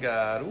praising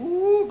God.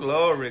 Ooh,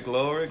 glory,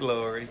 glory,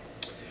 glory.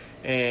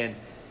 And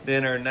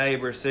then her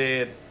neighbor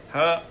said,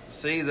 huh,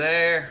 see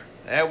there?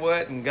 That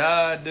wasn't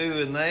God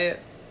doing that.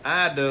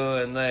 I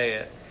doing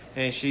that.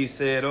 And she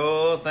said,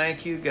 oh,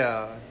 thank you,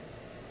 God.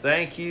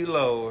 Thank you,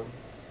 Lord.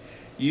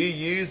 You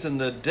using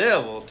the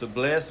devil to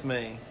bless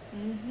me.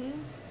 Mm-hmm.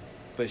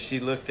 But she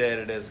looked at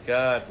it as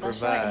God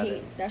provided.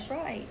 Right. That's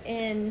right.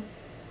 And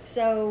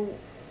so,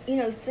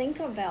 think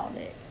about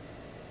it.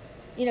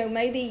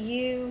 Maybe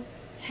you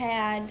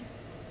had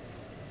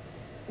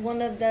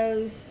one of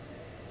those,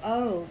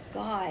 oh,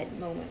 God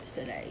moments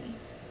today.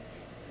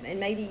 And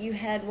maybe you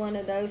had one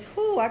of those,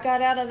 I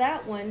got out of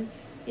that one.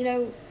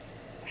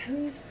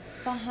 Who's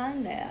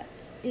behind that?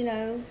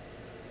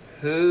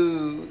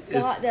 Who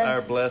is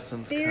our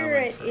blessings coming from?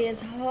 Spirit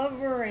is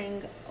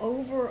hovering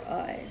over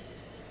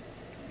us.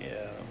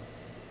 Yeah.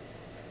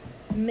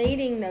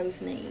 Meeting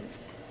those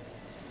needs.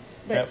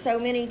 But so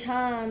many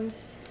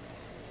times,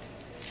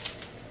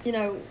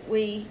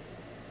 we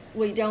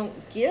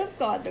don't give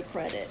God the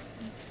credit.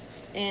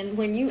 And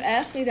when you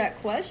asked me that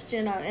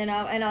question,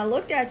 I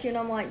looked at you and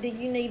I'm like, do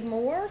you need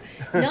more?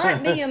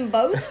 Not being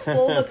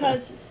boastful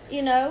because,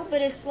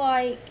 but it's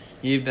like,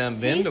 you've done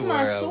been He's to where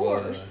my I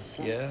source.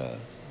 was. Yeah.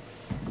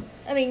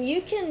 I mean,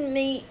 you can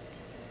meet,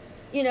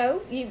 a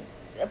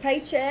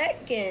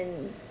paycheck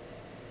and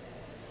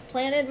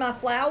planted my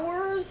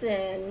flowers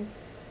and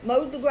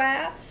mowed the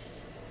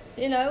grass,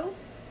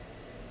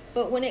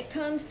 But when it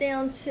comes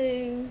down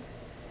to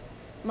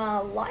my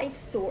life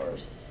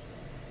source,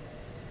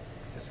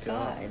 It's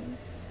God.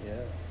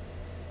 Yeah.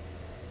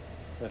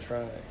 That's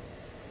right.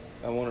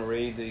 I want to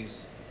read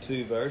these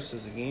 2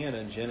 verses again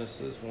in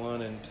Genesis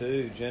 1 and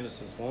 2.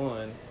 Genesis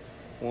 1,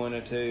 1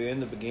 and 2. In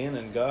the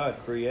beginning, God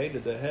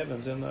created the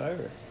heavens and the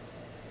earth.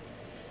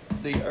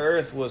 The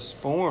earth was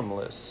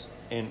formless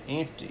and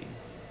empty,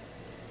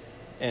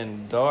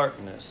 and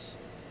darkness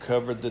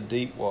covered the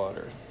deep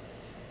water,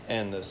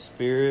 and the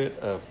Spirit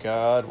of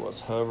God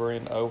was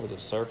hovering over the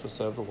surface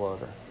of the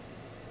water.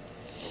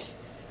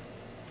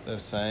 The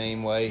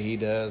same way He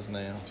does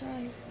now. That's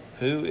right.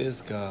 Who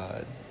is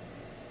God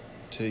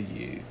to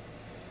you?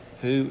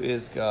 Who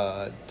is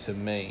God to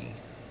me?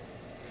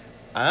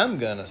 I'm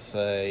going to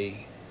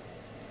say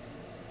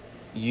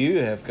you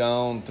have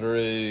gone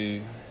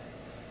through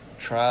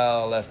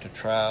trial after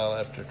trial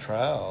after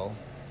trial,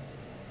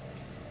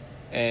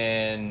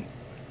 and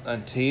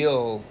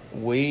until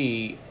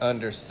we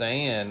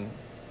understand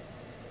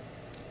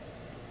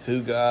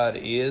who God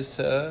is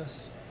to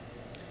us,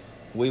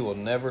 we will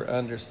never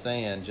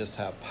understand just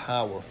how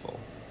powerful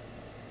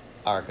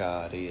our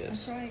God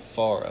is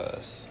for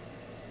us.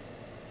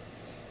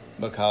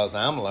 Because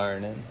I'm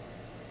learning.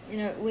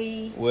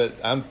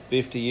 I'm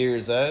 50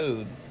 years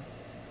old,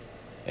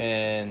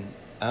 and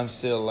I'm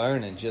still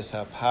learning just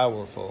how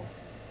powerful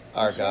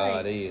our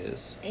God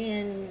is.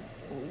 And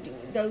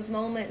those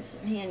moments,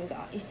 man,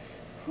 God,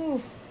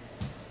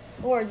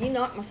 Lord, you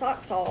knocked my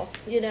socks off,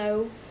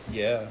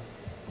 Yeah.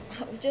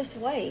 Just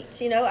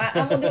wait,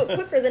 I'm going to do it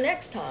quicker the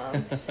next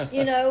time,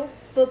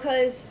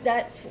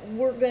 because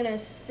we're going to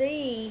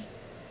see,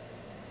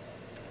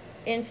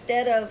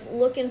 instead of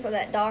looking for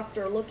that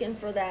doctor, looking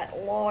for that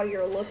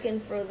lawyer, looking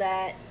for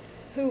that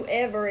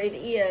whoever it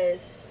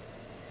is,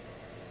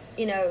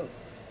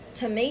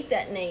 to meet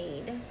that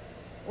need,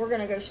 we're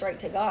going to go straight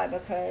to God,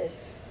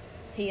 because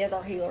He is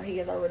our healer, He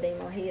is our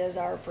redeemer, He is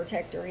our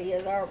protector, He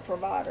is our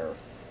provider,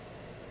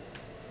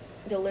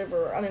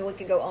 deliverer. I mean, we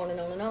could go on and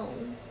on and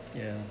on.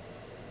 Yeah.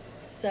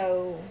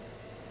 So,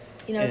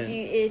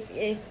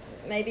 if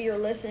maybe you're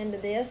listening to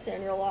this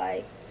and you're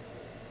like,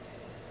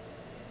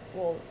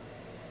 well,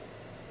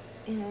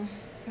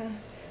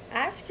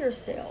 ask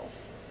yourself,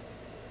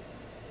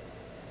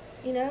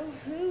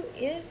 who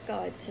is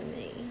God to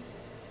me?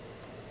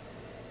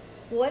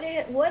 What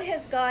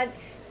has God,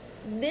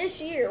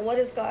 this year, what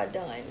has God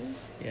done?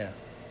 Yeah.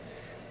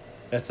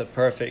 That's the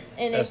perfect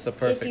question.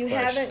 If you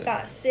haven't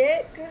got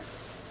sick,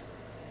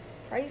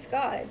 praise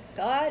God.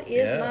 God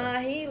is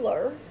my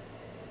healer.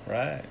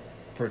 Right.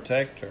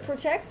 Protector.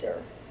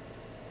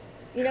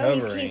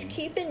 He's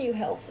keeping you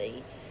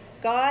healthy.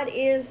 God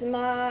is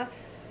my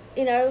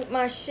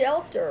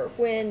shelter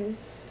when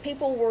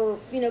people were,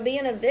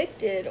 being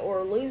evicted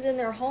or losing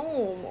their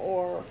home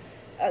or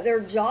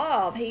their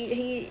job.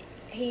 He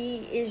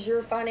is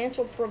your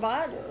financial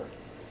provider.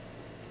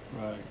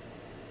 Right.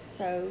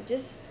 So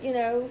just,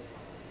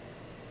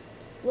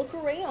 look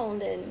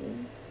around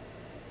and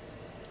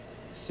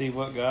see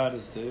what God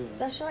is doing.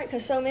 That's right,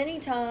 because so many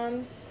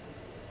times,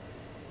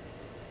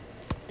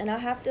 and I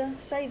have to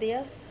say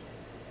this,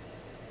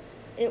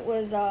 it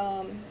was,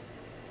 I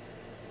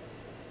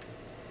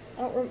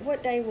don't remember,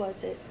 what day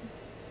was it?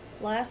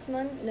 Last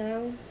Monday?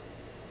 No.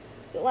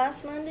 Was it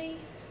last Monday?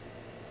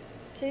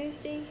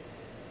 Tuesday?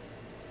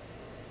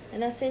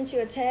 And I sent you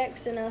a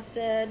text and I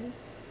said,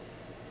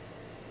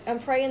 I'm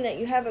praying that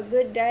you have a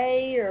good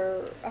day,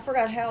 or I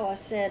forgot how I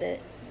said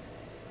it.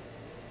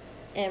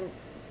 And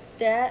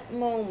that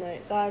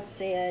moment, God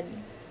said,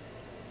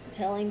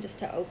 tell him just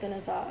to open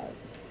his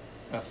eyes.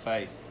 Of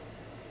faith.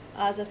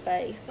 Eyes of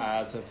faith.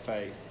 Eyes of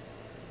faith.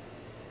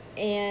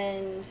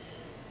 And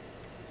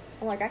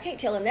I'm like, I can't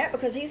tell him that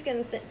because he's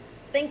going to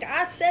think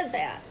I said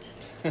that.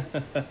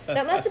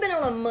 That must have been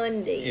on a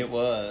Monday. It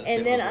was.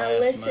 And then I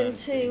listened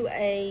to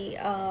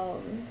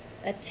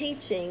a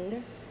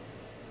teaching,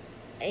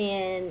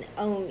 and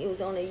it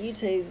was on a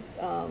YouTube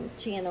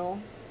channel,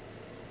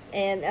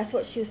 and that's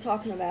what she was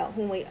talking about,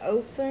 when we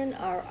open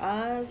our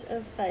eyes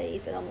of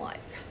faith. And I'm like,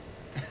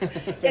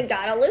 you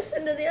gotta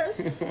listen to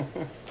this.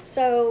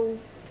 So,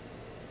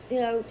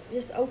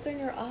 just open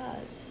your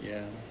eyes.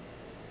 Yeah.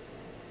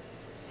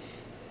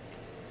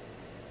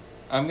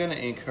 I'm going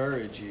to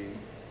encourage you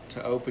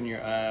to open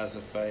your eyes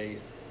of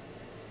faith,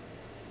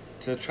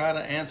 to try to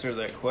answer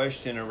that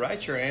question and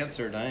write your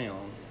answer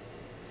down.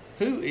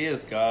 Who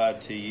is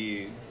God to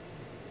you?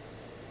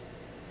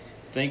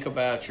 Think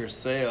about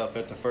yourself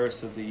at the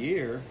first of the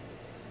year,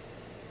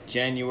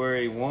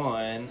 January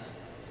 1,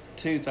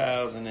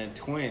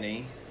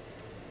 2020.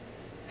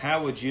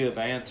 How would you have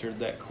answered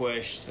that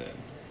question?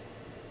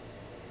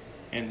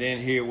 And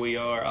then here we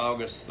are,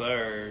 August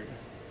 3rd,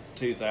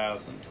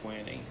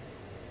 2020.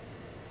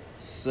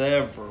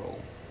 Several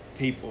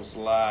people's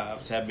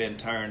lives have been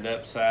turned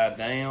upside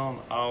down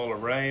all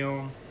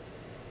around.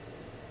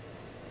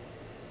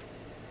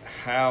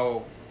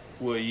 how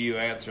will you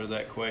answer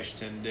that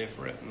question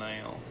different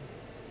now?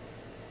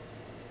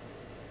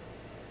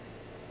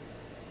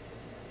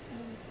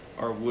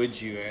 Or would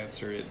you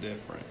answer it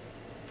different?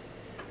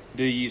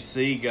 Do you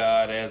see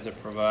God as a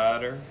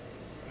provider,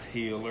 a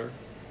healer,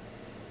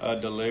 a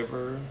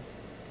deliverer?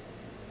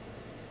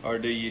 Or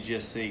do you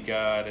just see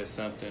God as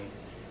something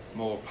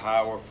more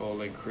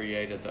powerful and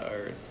created the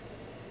earth?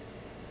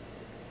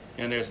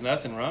 And there's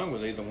nothing wrong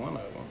with either one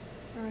of them.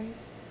 Right.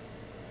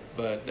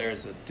 But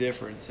there's a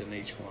difference in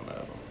each one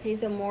of them.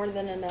 He's a more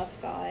than enough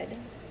God.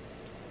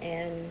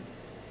 And,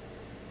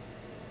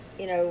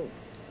 you know,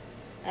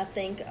 I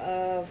think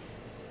of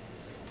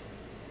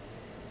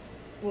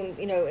when,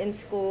 you know, in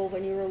school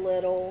when you were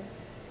little,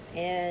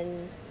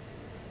 and,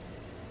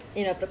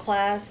 you know, the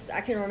class,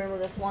 I can remember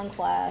this one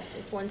class,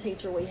 it's one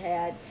teacher we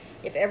had,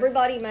 if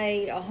everybody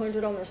made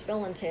 100 on their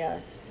spelling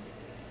test,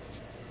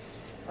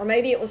 or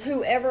maybe it was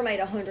whoever made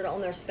 100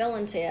 on their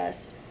spelling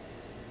test,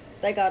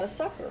 they got a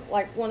sucker.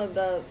 Like one of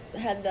the,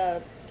 had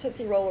the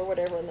Tootsie Roll or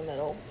whatever in the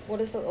middle. What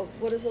is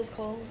those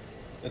called?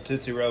 A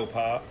Tootsie Roll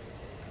Pop.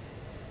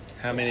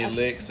 How many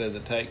licks does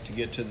it take to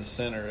get to the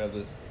center of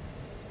the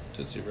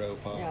Tootsie Roll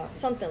Pop? Yeah,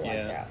 something like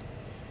that.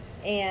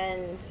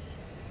 And,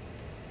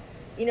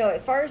 you know,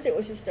 at first it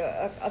was just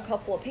a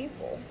couple of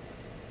people.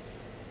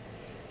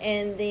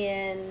 And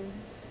then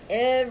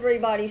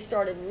everybody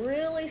started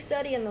really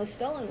studying those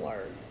spelling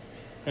words.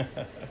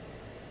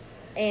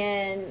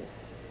 And,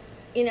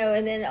 you know,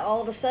 and then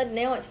all of a sudden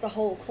now it's the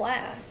whole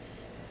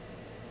class.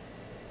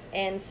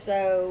 And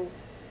so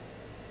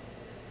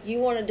you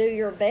want to do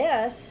your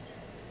best,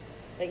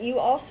 but you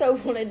also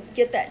want to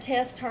get that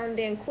test turned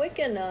in quick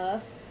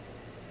enough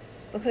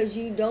because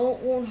you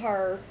don't want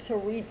her to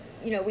we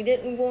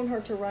didn't want her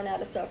to run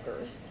out of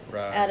suckers,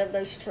 right, out of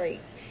those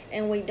treats.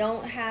 And we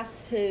don't have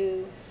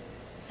to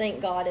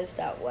think God is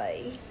that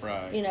way.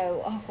 Right. You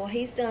know, oh, well,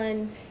 he's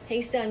done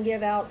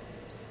give out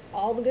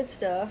all the good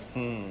stuff.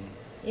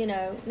 You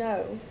know,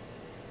 no.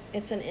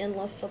 It's an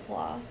endless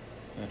supply.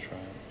 That's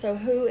right. So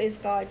who is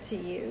God to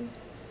you?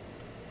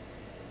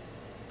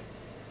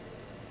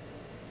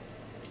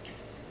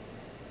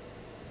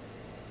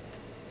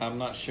 I'm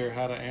not sure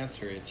how to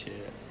answer it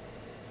yet.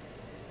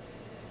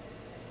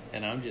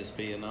 And I'm just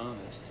being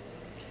honest.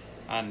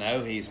 I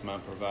know he's my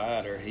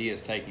provider. He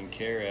has taken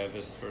care of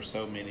us for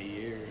so many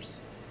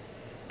years.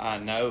 I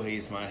know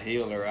he's my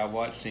healer. I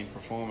watched him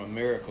perform a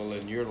miracle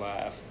in your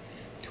life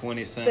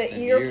 20-something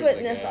years ago. But you're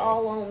putting this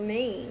all on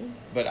me.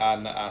 But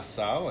I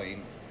saw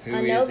him. Who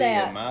I know is he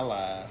that. in my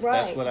life?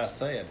 Right. That's what I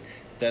said.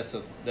 That's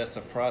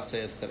a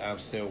process that I'm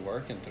still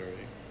working through.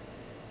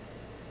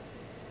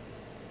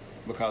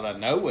 Because I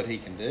know what he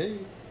can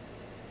do.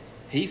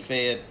 He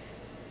fed,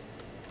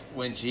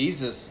 when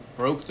Jesus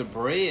broke the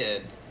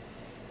bread,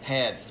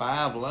 had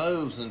 5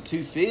 loaves and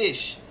 2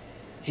 fish,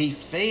 he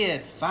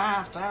fed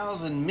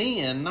 5,000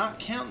 men, not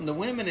counting the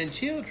women and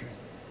children.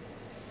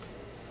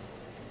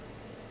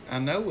 I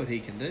know what he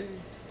can do.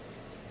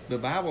 The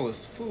Bible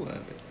is full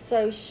of it.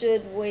 So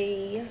should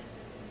we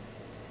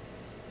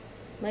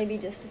maybe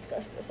just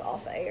discuss this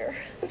off air?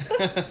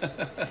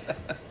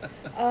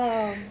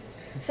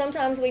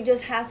 Sometimes we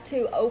just have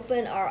to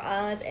open our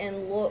eyes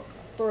and look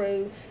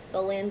through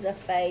the lens of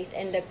faith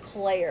and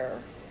declare,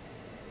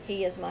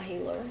 he is my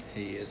healer.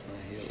 He is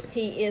my healer.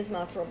 He is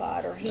my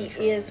provider. He That's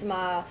right. is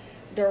my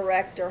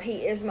director.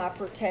 He is my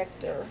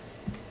protector.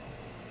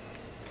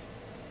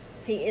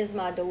 He is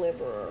my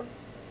deliverer.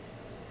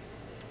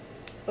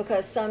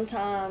 Because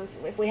sometimes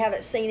if we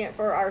haven't seen it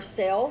for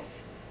ourselves,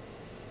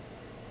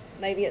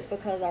 maybe it's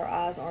because our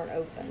eyes aren't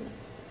open.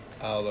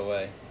 All the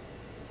way.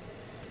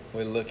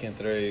 We're looking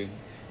through,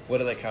 what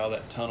do they call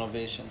that, tunnel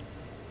vision?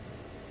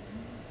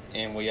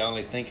 And we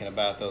only thinking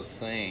about those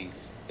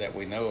things that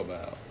we know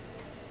about.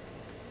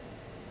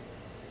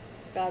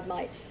 God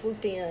might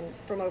swoop in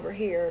from over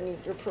here, and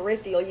your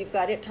peripheral, you've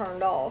got it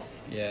turned off.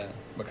 Yeah,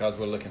 because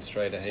we're looking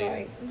straight ahead.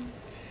 That's right.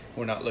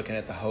 We're not looking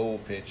at the whole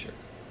picture.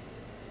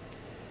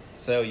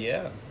 So,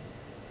 yeah,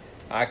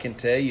 I can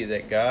tell you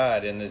that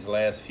God, in these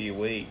last few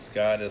weeks,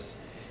 God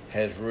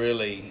has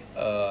really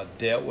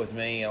dealt with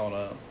me on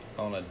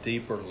a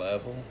deeper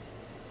level.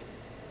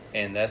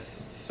 And that's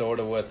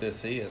sort of what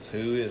this is.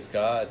 Who is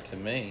God to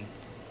me?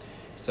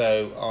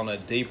 So on a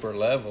deeper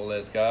level,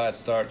 as God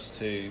starts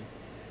to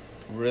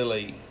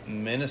really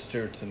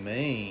minister to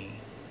me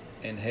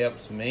and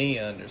helps me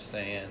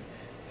understand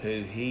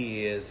who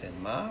he is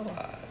in my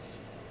life,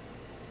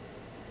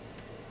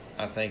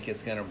 I think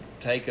it's going to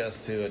take us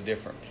to a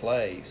different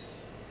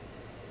place.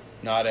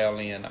 Not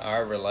only in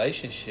our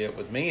relationship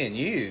with me and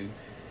you,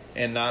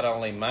 and not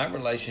only my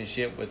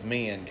relationship with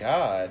me and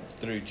God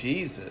through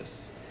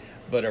Jesus,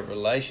 but a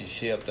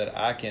relationship that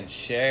I can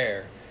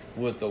share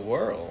with the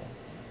world,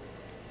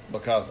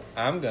 because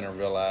I'm going to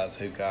realize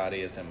who God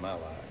is in my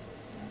life.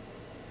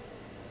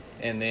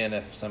 And then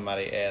if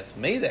somebody asks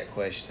me that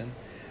question,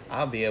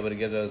 I'll be able to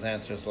give those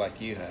answers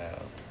like you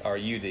have, or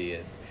you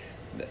did.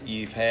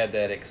 You've had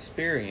that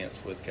experience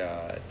with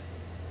God.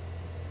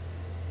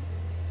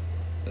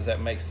 Does that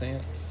make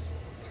sense?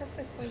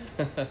 Perfectly.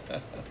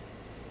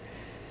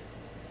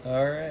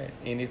 All right.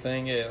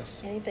 Anything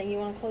else? Anything you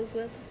want to close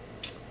with?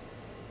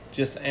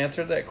 Just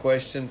answer that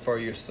question for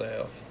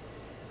yourself.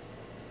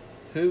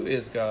 Who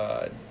is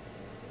God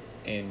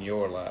in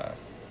your life?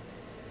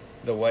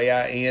 The way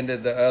I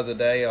ended the other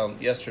day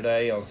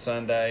yesterday on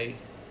Sunday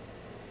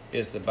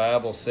is the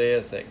Bible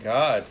says that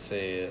God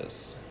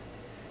says,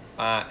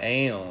 I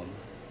am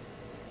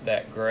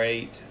that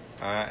great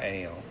I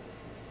am.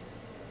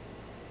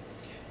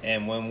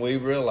 And when we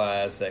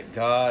realize that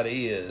God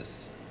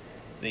is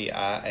the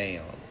I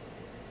am,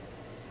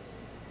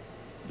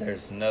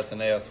 there's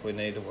nothing else we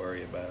need to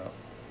worry about.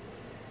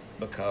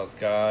 Because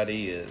God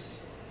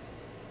is.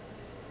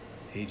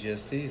 He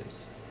just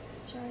is.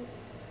 That's right.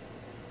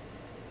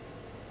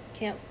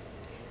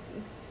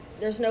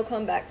 There's no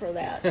comeback for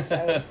that.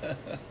 So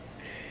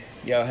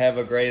y'all have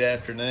a great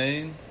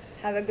afternoon.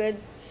 have a good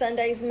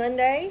Sunday's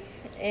Monday.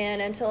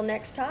 And until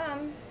next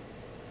time,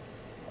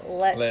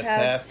 let's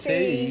have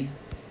tea.